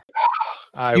that?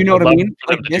 You know what I mean?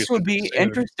 Like, this would be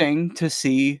interesting to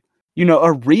see, a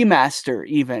remaster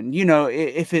even,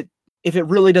 if it if it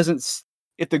really doesn't,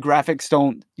 if the graphics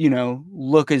don't,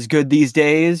 look as good these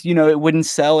days, it wouldn't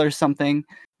sell or something,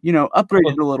 upgrade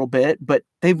it a little bit. But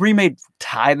they remade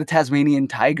Ty the Tasmanian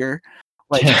Tiger.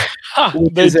 Like,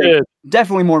 they did.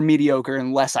 Definitely more mediocre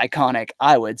and less iconic,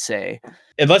 I would say.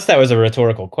 Unless that was a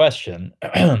rhetorical question.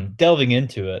 Delving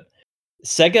into it,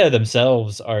 Sega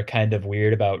themselves are kind of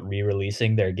weird about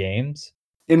re-releasing their games.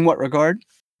 In what regard?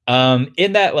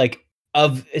 In that, like,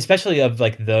 especially of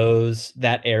like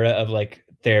that era of like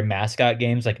their mascot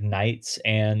games, like Knights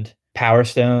and Power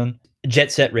Stone,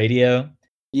 Jet Set Radio.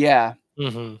 Yeah.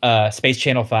 Space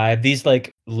Channel 5. These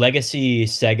like legacy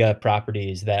Sega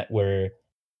properties that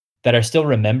are still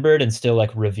remembered and still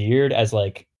like revered as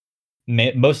like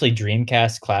mostly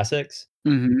Dreamcast classics.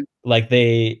 Like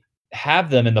they have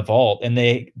them in the vault, and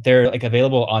they're like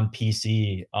available on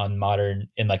PC in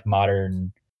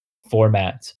modern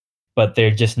formats, but they're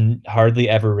just hardly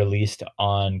ever released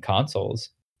on consoles,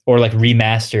 or like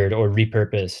remastered or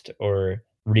repurposed or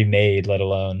remade, let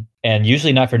alone, and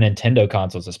usually not for Nintendo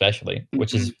consoles especially,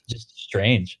 which is just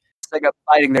strange. It's like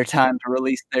biding their time to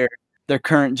release their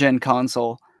current gen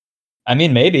console. I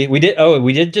mean, maybe we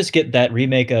did just get that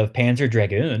remake of Panzer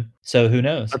Dragoon, so who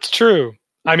knows? That's true.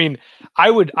 I mean, I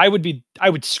would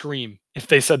scream if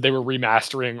they said they were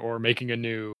remastering or making a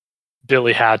new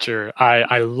Billy Hatcher.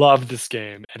 I love this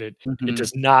game, and it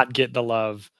does not get the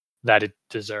love that it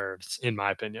deserves, in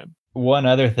my opinion. One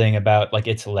other thing about like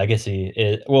its legacy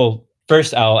is, well,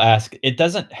 first I'll ask, it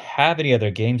doesn't have any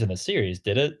other games in the series,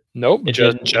 did it? Nope. It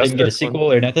didn't get a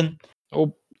sequel or nothing?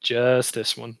 Oh, just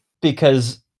this one.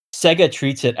 Because Sega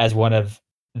treats it as one of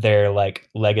their like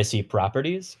legacy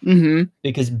properties.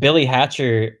 Because Billy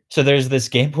Hatcher, so there's this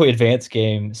Game Boy Advance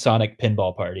game, Sonic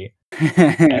Pinball Party,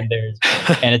 and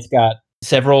it's got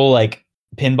several like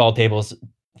pinball tables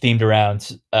themed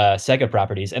around Sega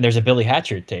properties, and there's a Billy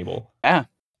Hatcher table. Yeah.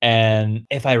 And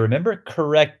if I remember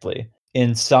correctly,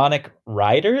 in Sonic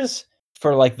Riders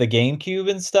for like the GameCube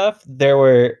and stuff, there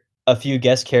were a few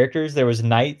guest characters. There was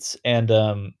Knights and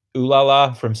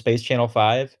Ulala from Space Channel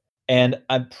 5. And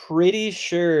I'm pretty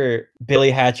sure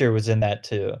Billy Hatcher was in that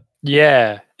too.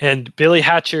 Yeah, and Billy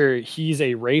Hatcher, he's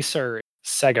a racer in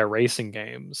Sega racing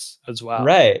games as well.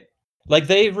 Right. Like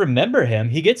they remember him.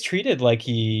 He gets treated like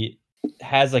he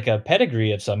has like a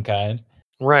pedigree of some kind.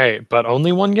 Right, but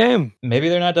only one game. Maybe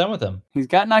they're not done with him. He's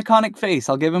got an iconic face.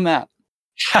 I'll give him that.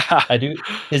 I do.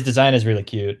 His design is really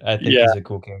cute. I think he's a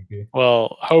cool character.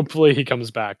 Well, hopefully he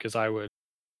comes back, because I would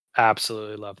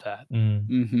absolutely love that.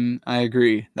 I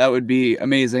agree. That would be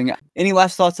amazing. Any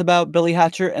last thoughts about Billy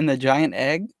Hatcher and the Giant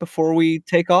Egg before we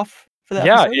take off for that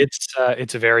episode?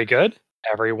 It's very good.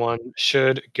 Everyone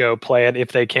should go play it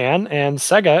if they can. And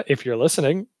Sega, if you're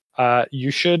listening, you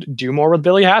should do more with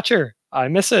Billy Hatcher. I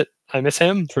miss it. I miss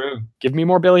him. True. Give me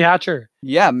more Billy Hatcher.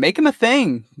 Yeah, make him a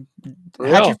thing.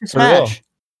 Hatcher for Smash.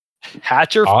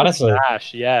 Hatcher for Honestly.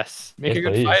 Smash, yes. Make a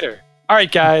good fighter. All right,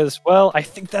 guys. Well, I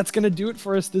think that's going to do it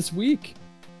for us this week.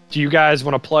 Do you guys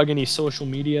want to plug any social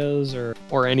medias or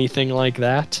anything like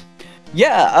that?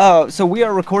 Yeah, so we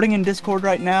are recording in Discord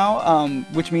right now,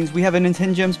 which means we have a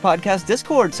Nintendo Gems Podcast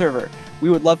Discord server. We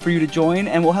would love for you to join,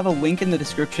 and we'll have a link in the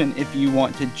description if you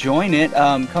want to join it.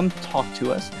 Come talk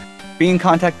to us. Be in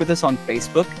contact with us on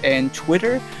Facebook and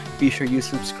Twitter. Be sure you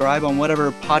subscribe on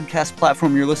whatever podcast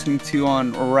platform you're listening to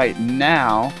on right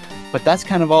now. But that's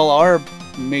kind of all our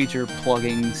major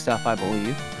plugging stuff, I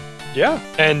believe. Yeah,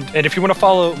 and if you want to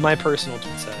follow my personal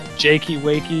Twitter, Jakey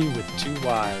Wakey with 2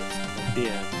 Y's at the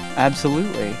end.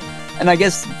 Absolutely. And I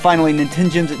guess finally,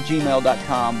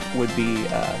 nintendogems@gmail.com would be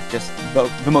just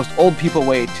the most old people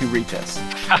way to reach us.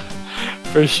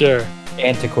 For sure.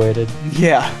 Antiquated.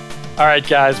 Yeah. All right,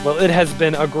 guys. Well, it has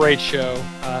been a great show.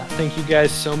 Thank you guys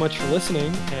so much for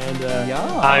listening. And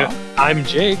I'm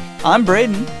Jake. I'm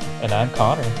Braden. And I'm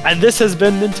Connor. And this has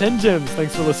been Nintendo Gems.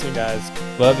 Thanks for listening, guys.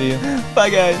 Love you. Bye,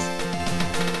 guys.